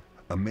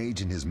 A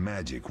mage and his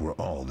magic were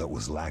all that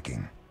was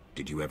lacking.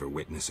 Did you ever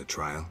witness a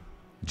trial?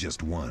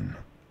 Just one,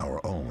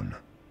 our own.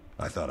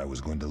 I thought I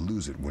was going to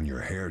lose it when your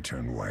hair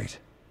turned white.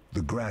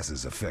 The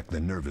grasses affect the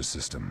nervous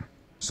system,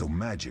 so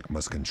magic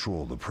must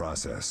control the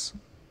process.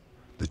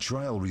 The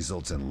trial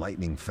results in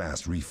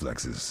lightning-fast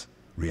reflexes,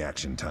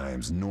 reaction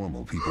times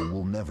normal people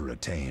will never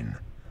attain.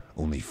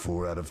 Only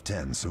 4 out of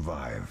 10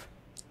 survive.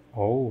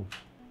 Oh,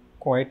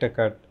 quite a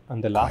cut.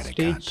 And the last Quite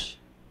a cut. stage?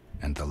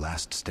 And the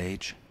last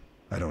stage?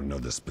 I don't know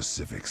the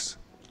specifics.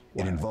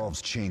 It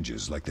involves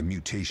changes like the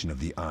mutation of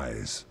the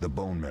eyes, the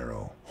bone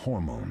marrow,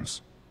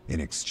 hormones. In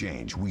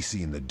exchange, we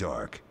see in the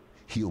dark,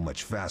 heal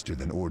much faster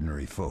than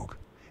ordinary folk,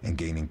 and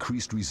gain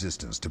increased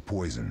resistance to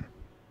poison.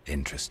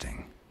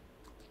 Interesting.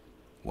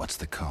 What's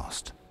the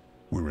cost?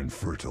 We're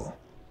infertile.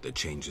 The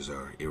changes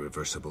are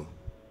irreversible?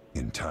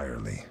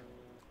 Entirely.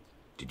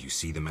 Did you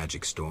see the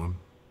magic storm?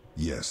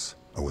 Yes,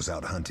 I was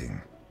out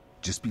hunting.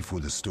 Just before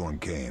the storm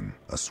came,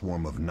 a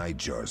swarm of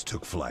nightjars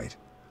took flight.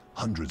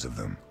 Hundreds of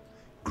them.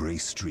 Gray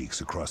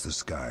streaks across the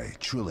sky,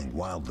 trilling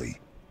wildly.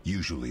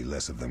 Usually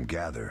less of them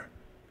gather,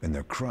 and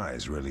their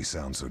cries rarely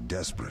sound so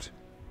desperate.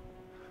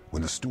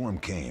 When the storm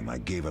came, I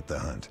gave up the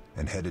hunt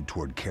and headed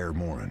toward Kaer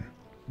Morhen.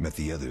 Met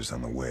the others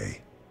on the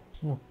way.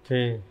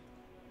 Okay.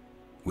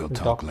 We'll We'll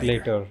talk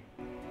later.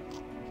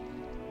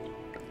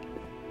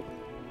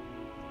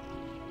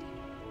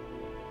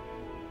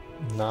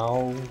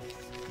 Now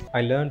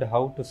I learned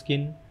how to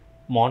skin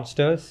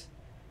monsters.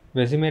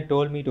 Vasemir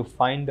told me to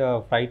find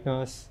the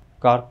frightener's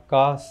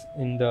carcass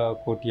in the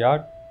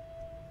courtyard.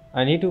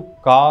 I need to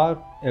carve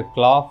a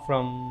claw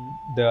from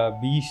the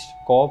beast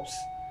corpse.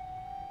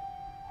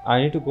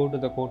 I need to go to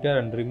the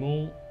courtyard and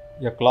remove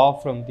a claw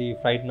from the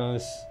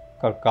frightener's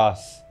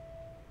carcass.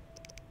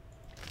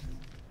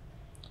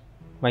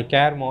 My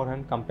Kaer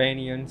Morhen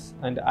companions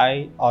and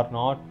I are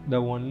not the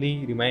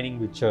only remaining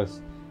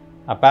witchers.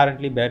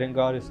 Apparently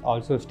Berengar is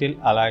also still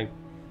alive.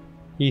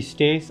 He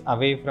stays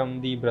away from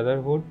the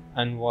Brotherhood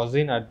and was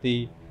in at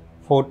the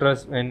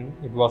fortress when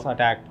it was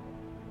attacked.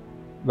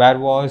 Where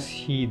was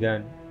he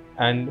then?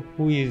 And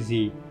who is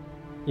he?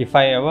 If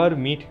I ever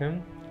meet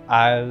him,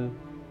 I'll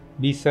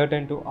be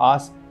certain to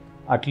ask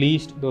at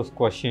least those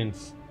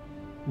questions.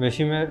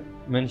 Vasemir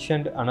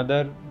mentioned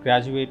another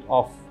graduate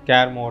of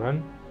Kaer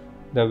Morhen,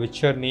 the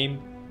witcher named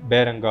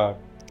Berengar.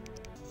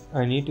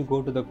 I need to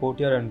go to the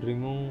courtyard and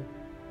remove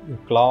the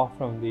claw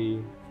from the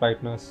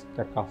frightener's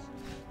carcass.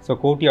 So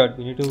courtyard,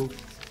 we need to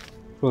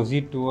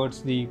proceed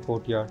towards the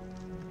courtyard.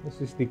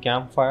 This is the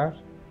campfire.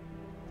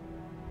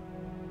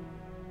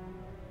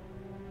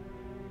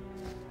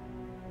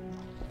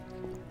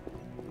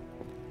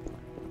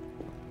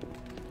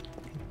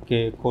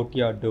 Okay,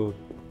 courtyard door.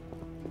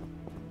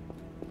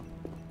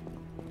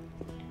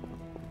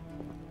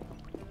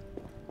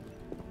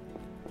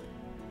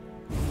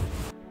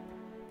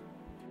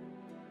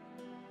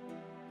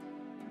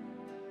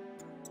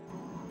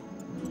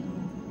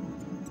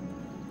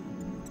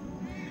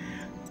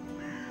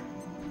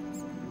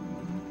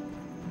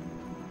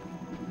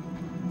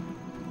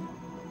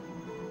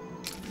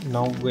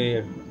 Now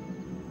where?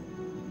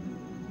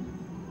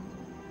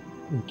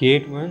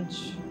 Gate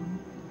wench,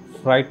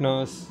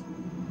 frightener's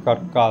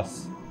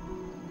carcass.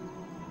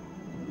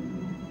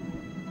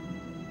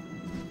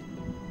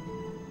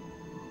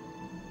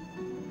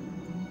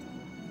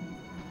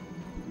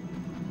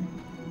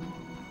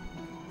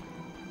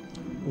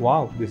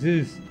 Wow,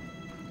 this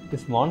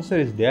monster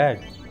is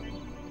dead.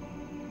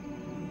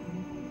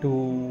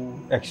 To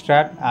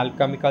extract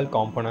alchemical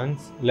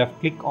components, left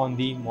click on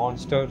the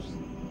monster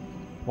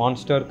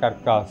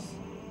carcass.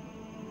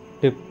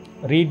 Tip: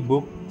 read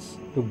books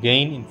to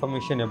gain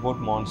information about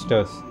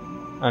monsters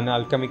and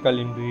alchemical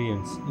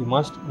ingredients. You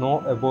must know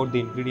about the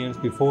ingredients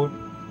before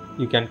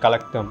you can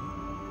collect them.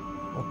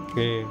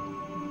 Okay.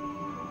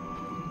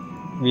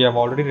 We have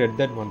already read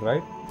that one,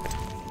 right?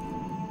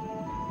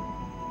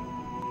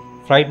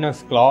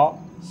 Frightener's Claw,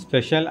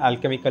 special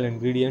alchemical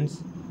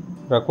ingredients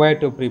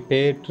required to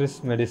prepare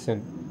Triss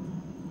medicine.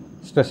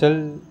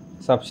 Special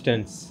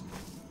substance.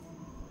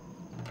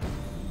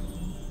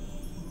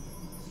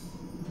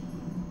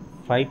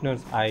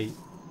 Frightener's Eye.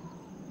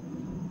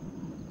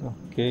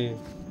 Okay.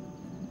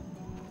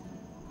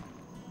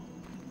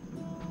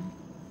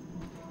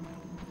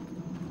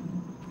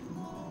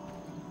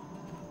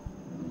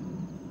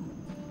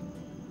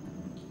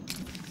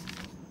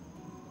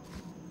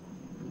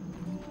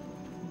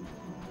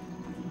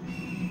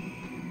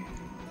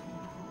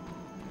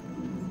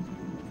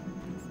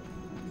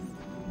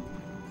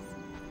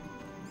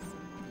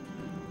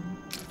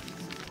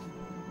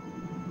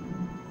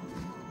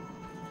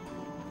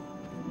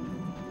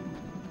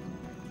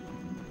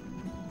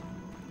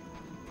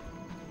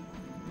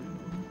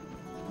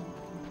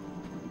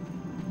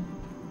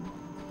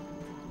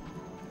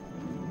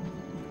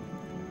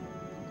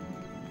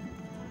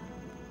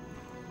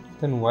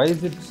 Then why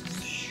is it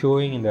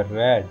showing in the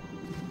red?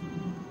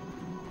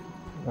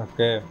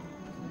 Okay.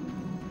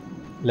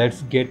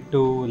 Let's get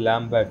to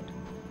Lambert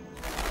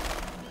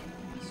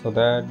so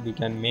that we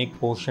can make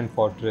potion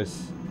for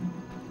Triss.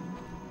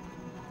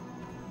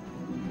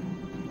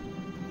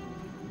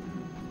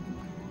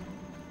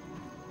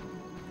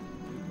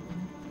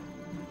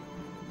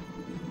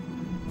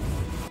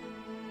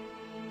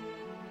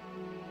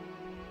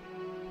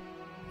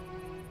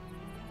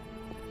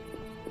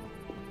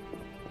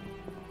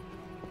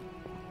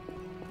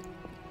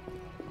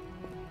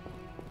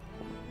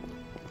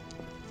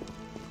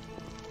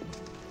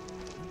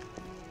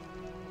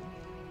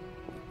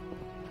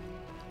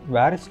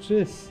 Where is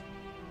Triss?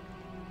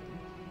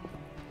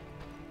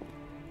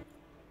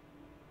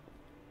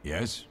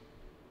 Yes?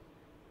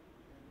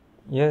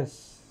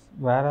 Yes.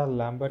 Where are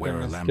Lambert Where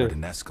and are Eskel? Lambert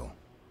and Eskel?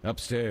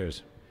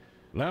 Upstairs.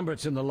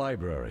 Lambert's in the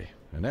library,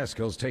 and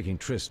Eskel's taking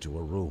Triss to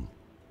a room.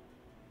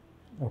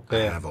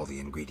 Okay. I have all the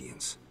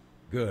ingredients.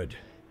 Good.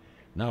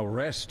 Now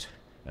rest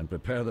and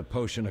prepare the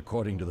potion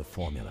according to the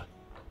formula.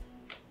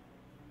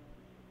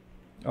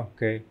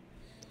 Okay.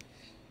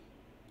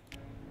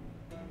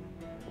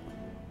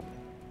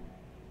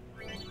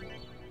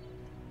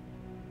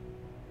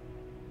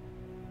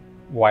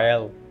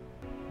 Vial.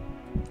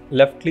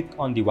 Left click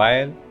on the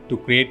vial to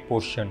create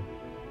potion.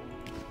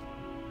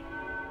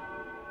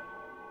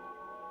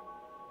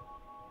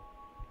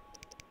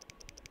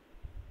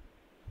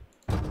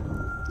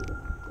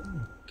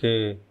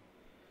 Okay.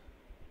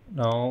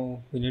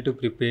 Now we need to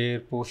prepare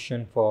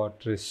potion for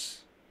Triss.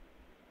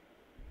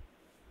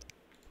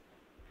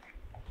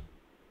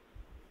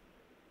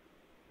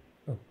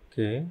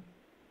 Okay.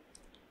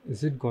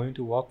 Is it going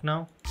to work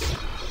now?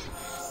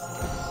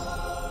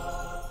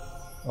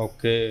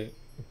 Okay.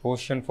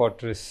 Potion for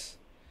Triss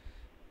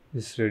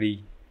is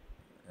ready.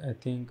 I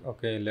think,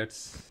 okay,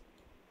 let's.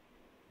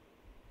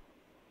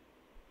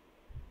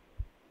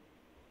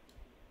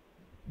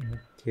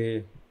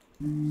 Okay.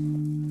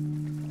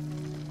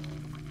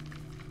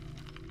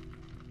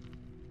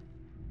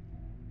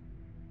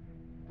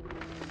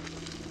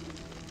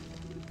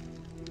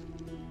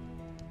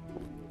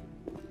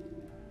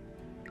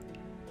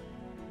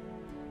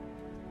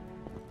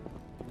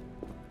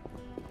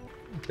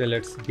 Okay,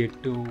 let's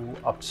get to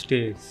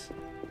upstairs.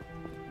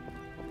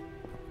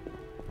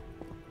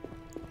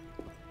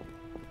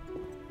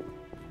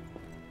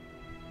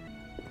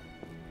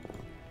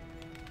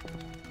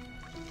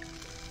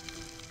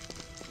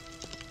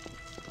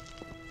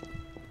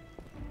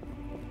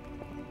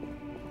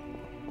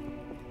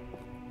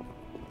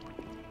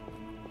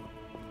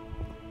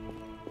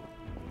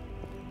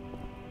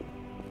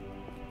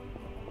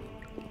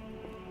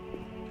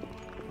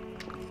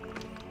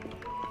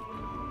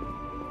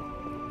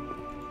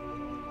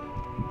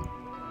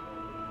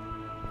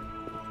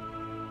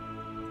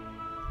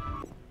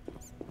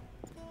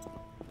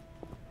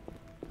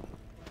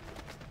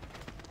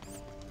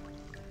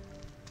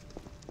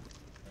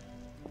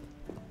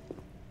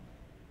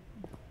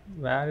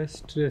 Where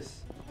is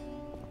Triss?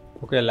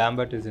 Okay,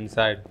 Lambert is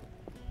inside.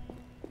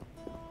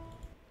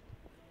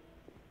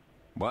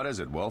 What is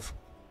it, Wolf?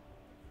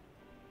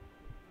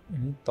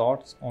 Any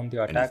thoughts on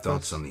the attackers? Any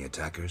thoughts on the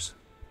attackers?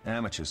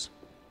 Amateurs.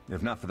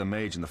 If not for the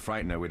mage and the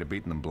frightener, we'd have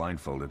beaten them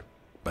blindfolded.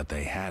 But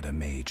they had a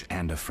mage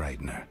and a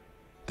frightener.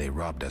 They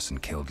robbed us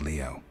and killed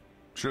Leo.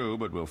 True,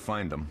 but we'll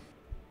find them.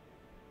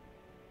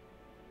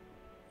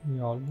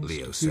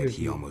 Leo said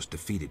he almost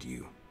defeated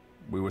you.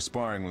 We were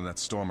sparring when that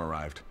storm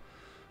arrived.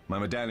 My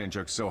medallion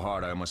jerked so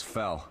hard I almost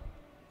fell.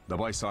 The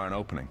boy saw an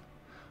opening.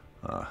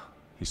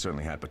 He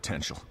certainly had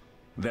potential.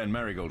 Then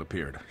Marigold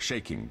appeared,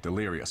 shaking,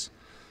 delirious.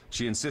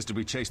 She insisted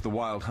we chase the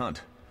wild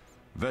hunt.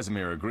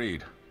 Vasemir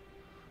agreed.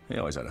 He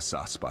always had a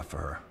soft spot for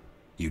her.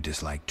 You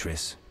dislike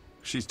Triss?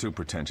 She's too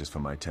pretentious for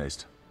my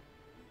taste.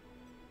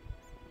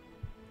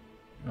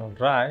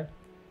 Alright.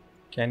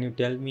 Can you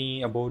tell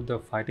me about the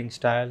fighting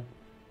style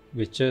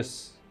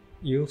witches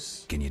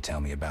use? Can you tell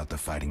me about the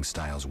fighting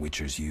styles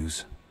witchers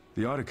use?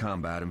 The art of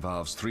combat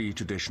involves 3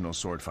 traditional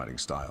sword fighting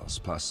styles,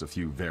 plus a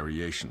few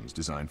variations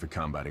designed for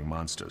combating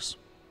monsters.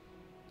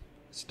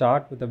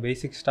 Start with the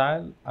basic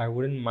style. I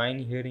wouldn't mind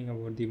hearing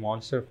about the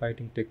monster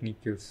fighting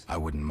techniques. I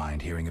wouldn't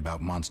mind hearing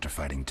about monster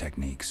fighting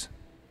techniques.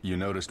 You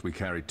noticed we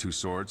carried 2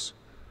 swords?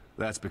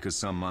 That's because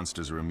some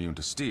monsters are immune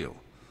to steel.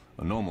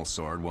 A normal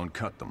sword won't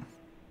cut them.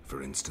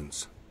 For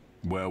instance?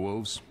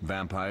 Werewolves,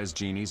 vampires,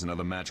 genies, and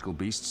other magical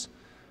beasts.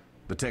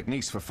 The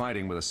techniques for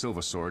fighting with a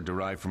silver sword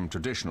derive from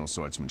traditional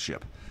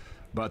swordsmanship,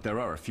 but there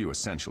are a few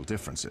essential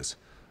differences.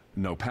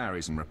 No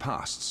parries and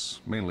ripostes,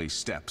 mainly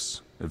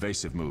steps,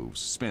 evasive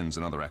moves, spins,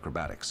 and other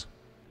acrobatics.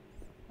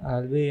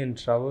 I'll be in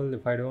trouble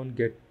if I don't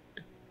get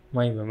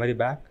my memory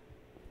back.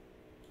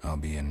 I'll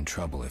be in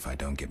trouble if I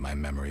don't get my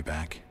memory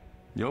back.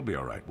 You'll be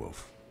alright,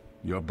 Wolf.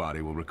 Your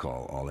body will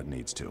recall all it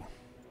needs to.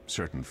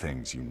 Certain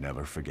things you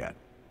never forget.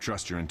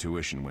 Trust your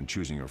intuition when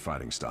choosing your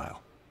fighting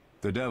style.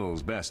 The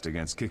Devil's best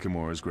against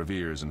Kikimors,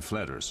 Graviers, and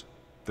Fledders.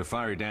 The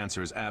Fiery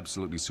Dancer is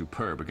absolutely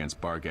superb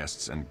against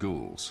Barghests and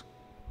Ghouls.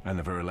 And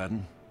the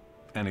Viruledon?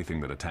 Anything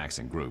that attacks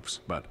in groups,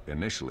 but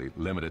initially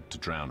limited to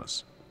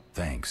drowners.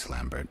 Thanks,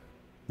 Lambert.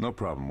 No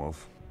problem,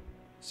 Wolf.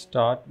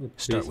 Start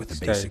Start with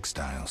the basic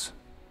styles.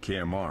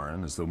 Kier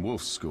Marin is the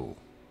Wolf School.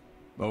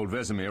 Old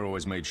Vasemir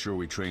always made sure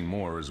we train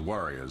more as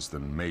warriors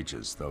than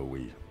mages, though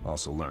we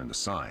also learned the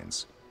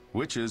signs.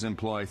 Witches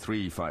employ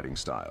 3 fighting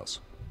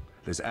styles.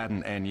 There's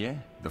Aden Enye,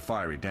 the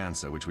Fiery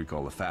Dancer, which we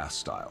call the fast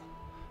style.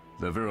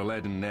 The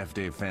Viruledon Nef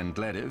de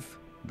Fendlediv,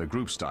 the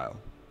group style.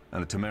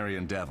 And the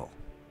Temerian Devil,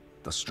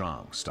 the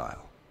strong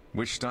style.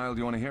 Which style do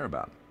you want to hear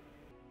about?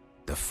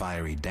 The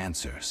Fiery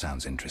Dancer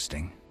sounds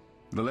interesting.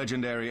 The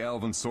legendary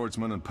elven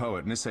swordsman and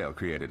poet Eskel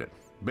created it,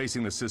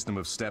 basing the system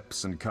of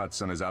steps and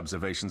cuts on his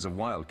observations of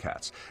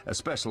wildcats,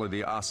 especially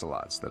the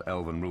ocelots that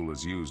elven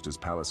rulers used as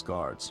palace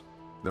guards.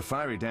 The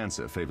Fiery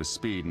Dancer favors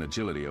speed and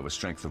agility over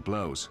strength of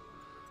blows.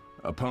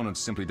 Opponents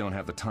simply don't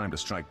have the time to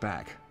strike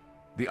back.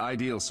 The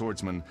ideal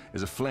swordsman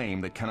is a flame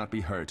that cannot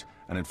be hurt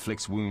and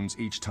inflicts wounds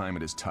each time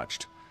it is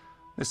touched.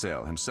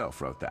 Eskel himself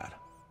wrote that.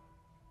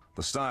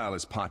 The style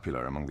is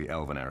popular among the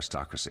elven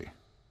aristocracy.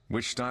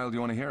 Which style do you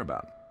want to hear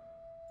about?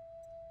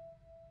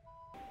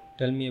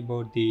 Tell me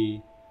about the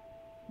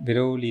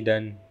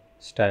Viruledon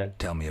style.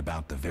 Tell me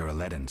about the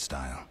Viruledon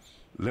style.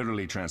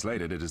 Literally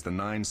translated, it is the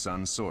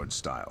 9-sun sword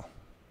style.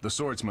 The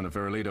swordsman of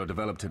Verolito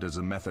developed it as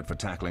a method for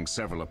tackling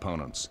several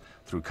opponents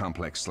through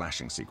complex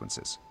slashing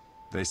sequences.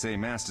 They say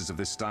masters of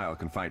this style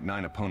can fight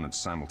 9 opponents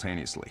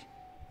simultaneously.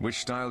 Which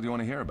style do you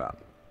want to hear about?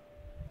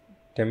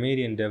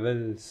 Temerian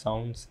Devil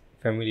sounds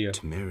familiar.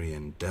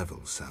 Temerian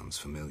Devil sounds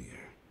familiar.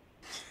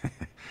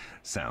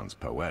 Sounds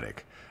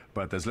poetic,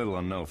 but there's little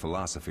or no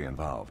philosophy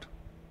involved.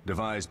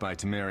 Devised by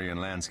Temerian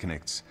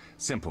Landsknechts,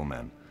 simple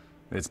men.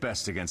 It's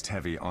best against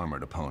heavy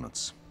armored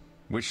opponents.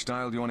 Which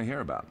style do you want to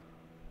hear about?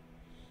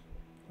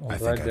 I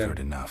think I've heard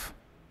enough.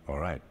 All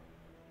right.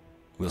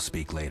 We'll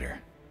speak later.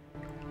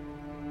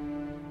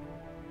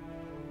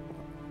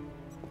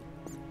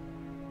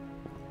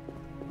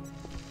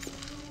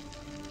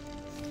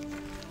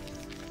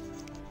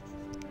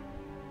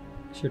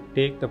 Should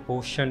take the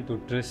potion to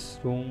Triss'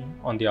 room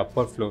on the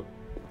upper floor.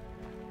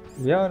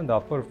 We are on the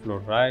upper floor,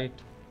 right?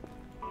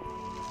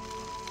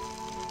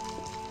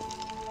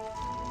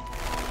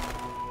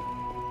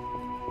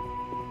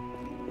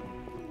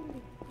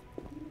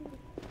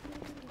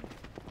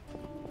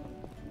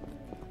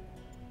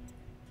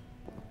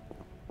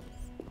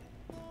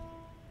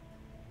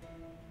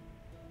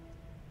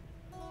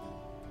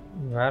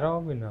 Where are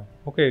we now?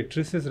 Okay,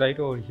 Triss is right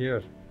over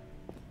here.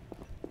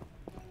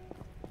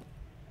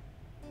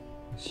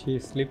 She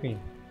is sleeping.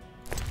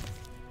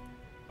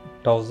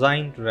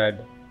 Tozine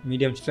Red,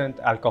 medium strength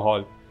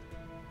alcohol,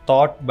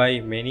 thought by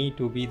many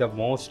to be the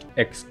most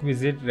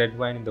exquisite red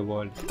wine in the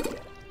world.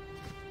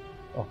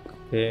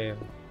 Okay.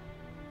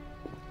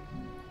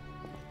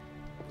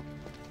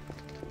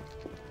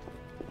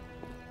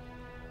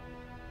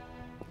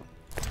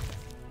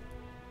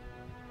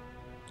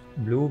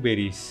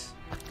 Blueberries.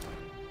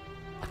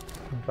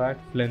 Rat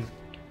flint.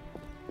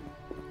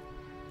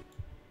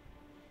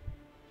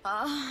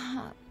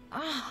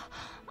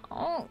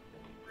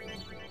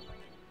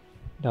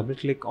 Double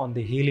click on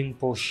the healing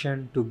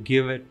potion to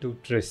give it to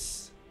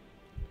Triss.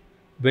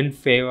 Win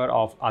favor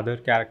of other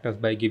characters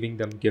by giving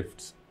them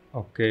gifts.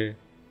 Okay.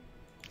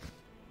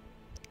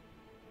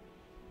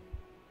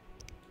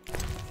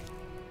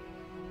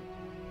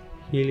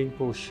 Healing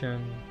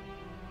potion.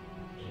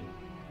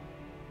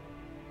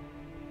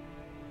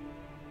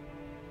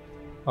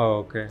 Oh,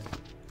 okay.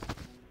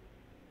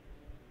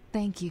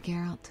 Thank you,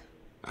 Geralt.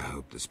 I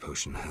hope this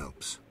potion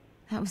helps.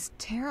 That was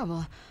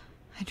terrible.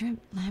 I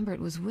dreamt Lambert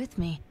was with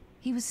me.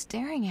 He was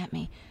staring at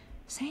me,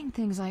 saying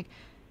things like,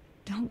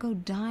 "Don't go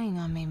dying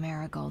on me,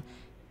 Marigold,"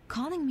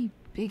 calling me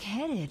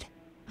big-headed.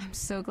 I'm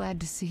so glad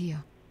to see you.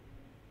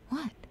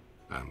 What?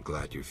 I'm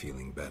glad you're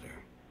feeling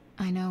better.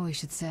 I know we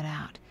should set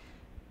out,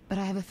 but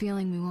I have a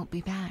feeling we won't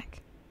be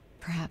back.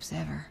 Perhaps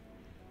ever.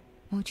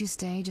 Won't you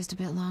stay just a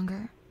bit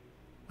longer?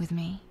 With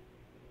me?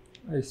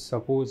 I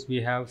suppose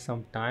we have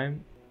some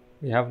time.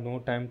 We have no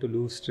time to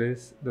lose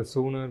Triss. The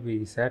sooner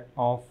we set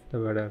off, the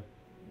better.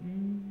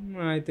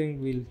 I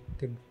think we'll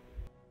think.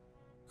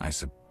 I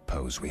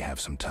suppose we have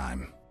some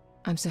time.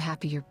 I'm so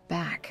happy you're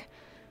back.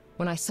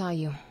 When I saw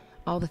you,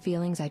 all the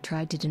feelings I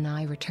tried to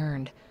deny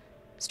returned,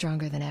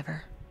 stronger than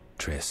ever.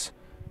 Triss,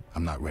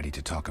 I'm not ready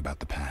to talk about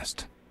the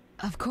past.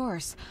 Of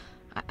course.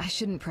 I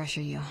shouldn't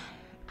pressure you.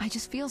 I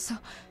just feel so...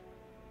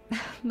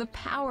 the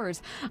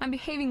powers. I'm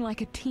behaving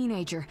like a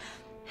teenager.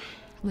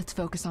 Let's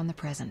focus on the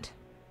present.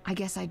 I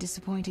guess I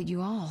disappointed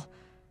you all.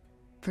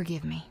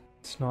 Forgive me.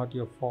 It's not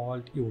your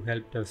fault. You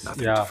helped us.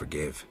 Nothing to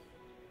forgive.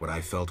 What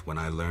I felt when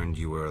I learned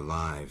you were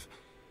alive,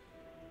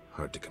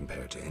 hard to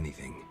compare to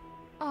anything.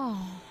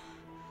 Oh.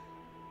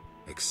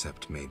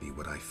 Except maybe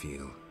what I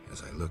feel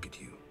as I look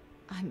at you.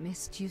 I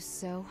missed you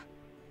so.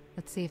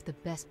 Let's see if the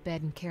best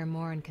bed in Kaer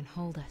Morhen can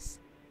hold us.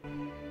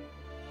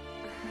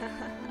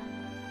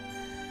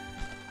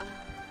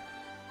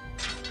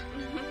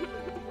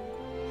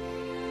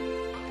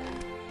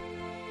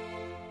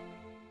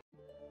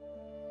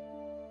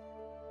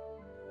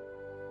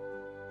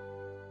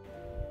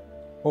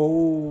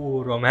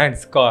 Oh,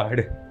 romance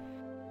card.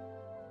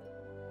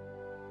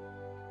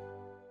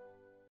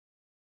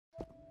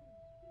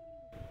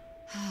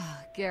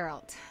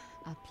 Geralt,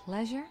 a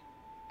pleasure,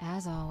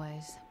 as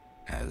always.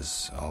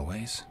 As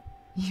always?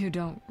 You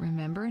don't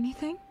remember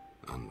anything?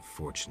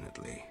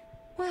 Unfortunately.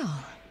 Well,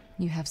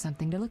 you have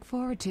something to look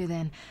forward to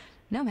then.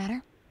 No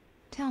matter.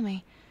 Tell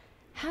me,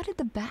 how did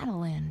the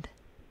battle end?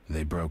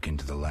 They broke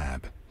into the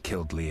lab,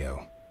 killed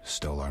Leo,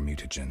 stole our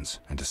mutagens,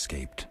 and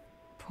escaped.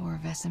 Poor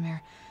Vasemir.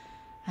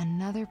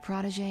 Another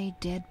protege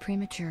dead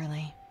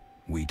prematurely.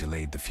 We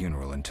delayed the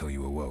funeral until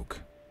you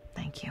awoke.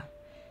 Thank you.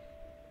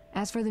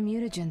 As for the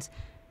mutagens,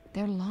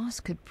 their loss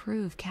could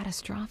prove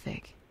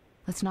catastrophic.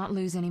 Let's not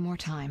lose any more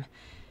time.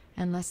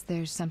 Unless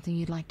there's something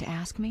you'd like to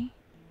ask me?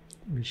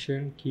 We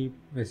shouldn't keep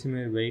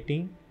Vasemir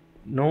waiting.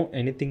 Know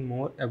anything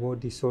more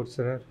about the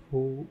sorcerer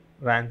who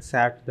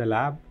ransacked the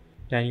lab?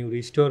 Can you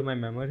restore my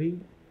memory?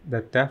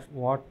 The theft,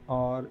 what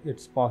are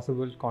its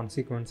possible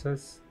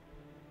consequences?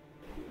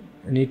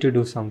 I need to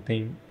do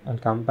something. I'll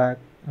come back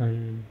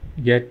and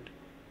get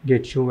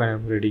you when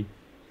I'm ready.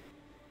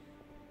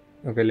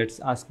 Okay, let's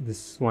ask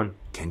this one.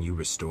 Can you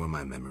restore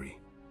my memory?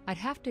 I'd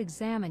have to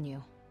examine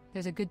you.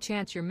 There's a good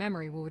chance your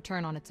memory will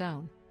return on its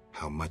own.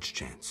 How much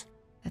chance?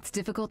 That's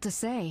difficult to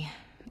say.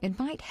 It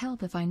might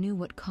help if I knew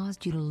what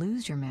caused you to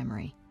lose your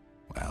memory.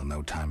 Well,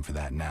 no time for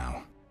that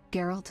now.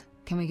 Geralt,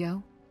 can we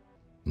go?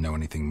 Know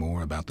anything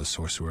more about the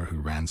sorcerer who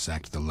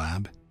ransacked the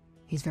lab?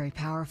 He's very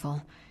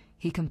powerful.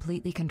 He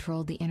completely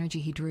controlled the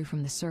energy he drew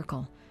from the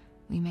circle.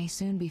 We may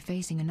soon be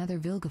facing another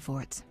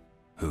Vilgefortz.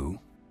 Who?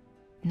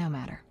 No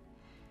matter.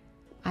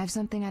 I have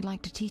something I'd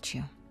like to teach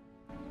you.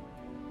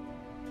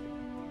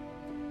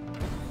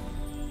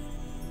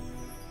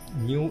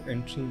 New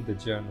entry in the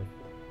journal.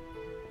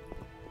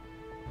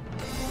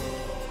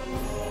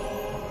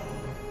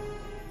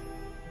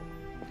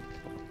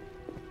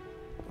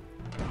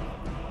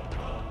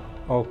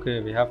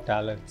 Okay, we have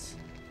talents.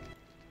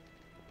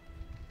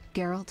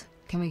 Geralt,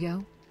 can we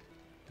go?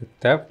 The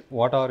theft,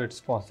 what are its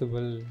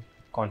possible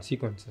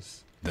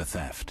consequences? The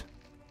theft.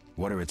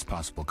 What are its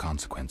possible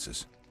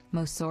consequences?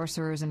 Most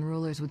sorcerers and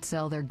rulers would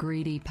sell their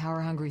greedy,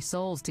 power-hungry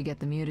souls to get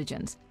the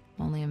mutagens.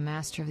 Only a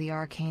master of the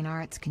arcane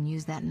arts can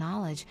use that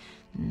knowledge.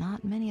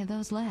 Not many of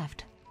those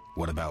left.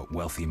 What about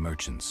wealthy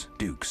merchants,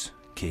 dukes,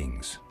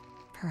 kings?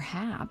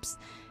 Perhaps.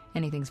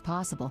 Anything's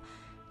possible,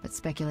 but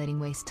speculating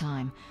wastes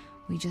time.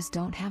 We just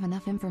don't have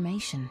enough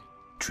information.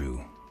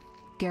 True.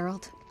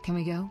 Geralt, can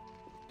we go?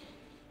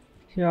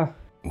 Yeah.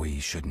 We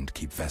shouldn't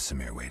keep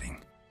Vasemir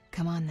waiting.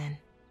 Come on then.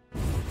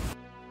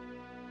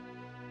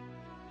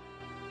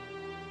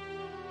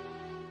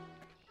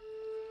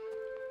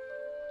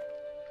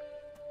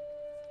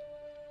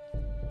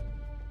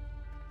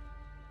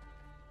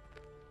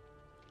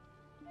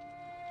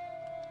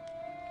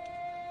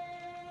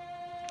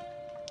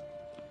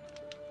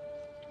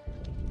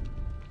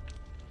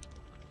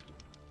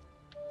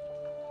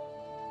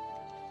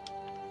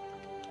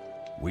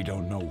 We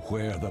don't know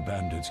where the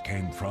bandits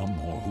came from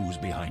or who's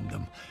behind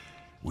them.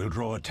 We'll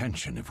draw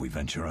attention if we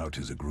venture out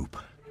as a group.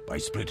 By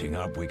splitting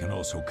up, we can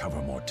also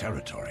cover more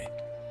territory.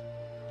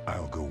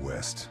 I'll go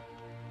west.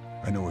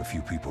 I know a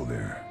few people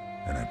there,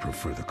 and I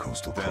prefer the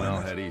coastal Then climate.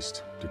 I'll head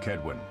east, to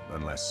Kedwin,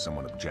 unless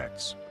someone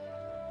objects.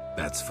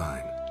 That's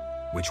fine.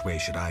 Which way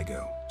should I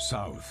go?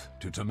 South,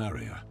 to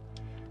Temeria.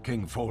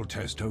 King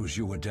Foltest owes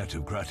you a debt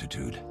of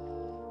gratitude.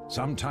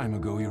 Some time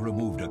ago, you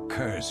removed a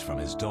curse from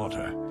his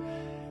daughter.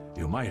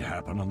 You might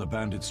happen on the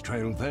bandits'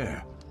 trail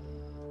there.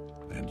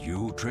 And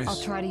you, Triss?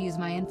 I'll try to use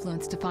my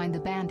influence to find the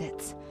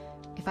bandits.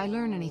 If I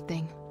learn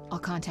anything, I'll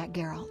contact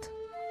Geralt.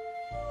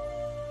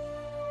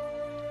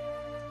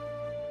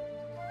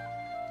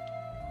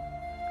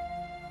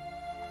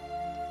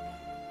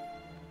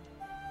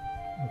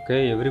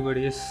 Okay,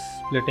 everybody is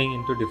splitting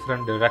into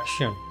different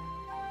direction.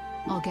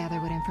 I'll gather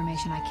what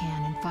information I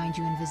can and find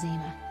you in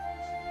Vizima.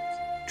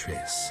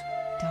 Triss.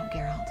 Don't,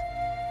 Geralt.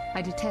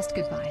 I detest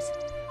goodbyes.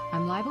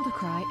 I'm liable to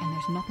cry, and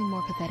there's nothing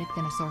more pathetic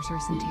than a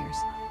sorceress in tears.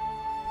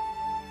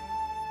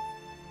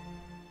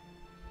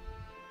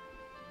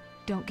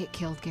 Don't get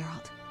killed,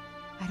 Geralt.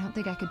 I don't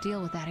think I could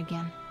deal with that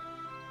again.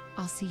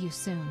 I'll see you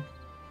soon.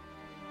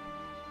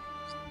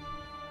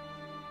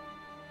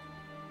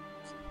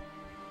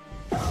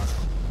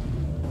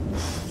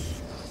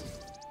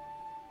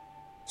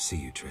 See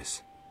you,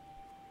 Triss.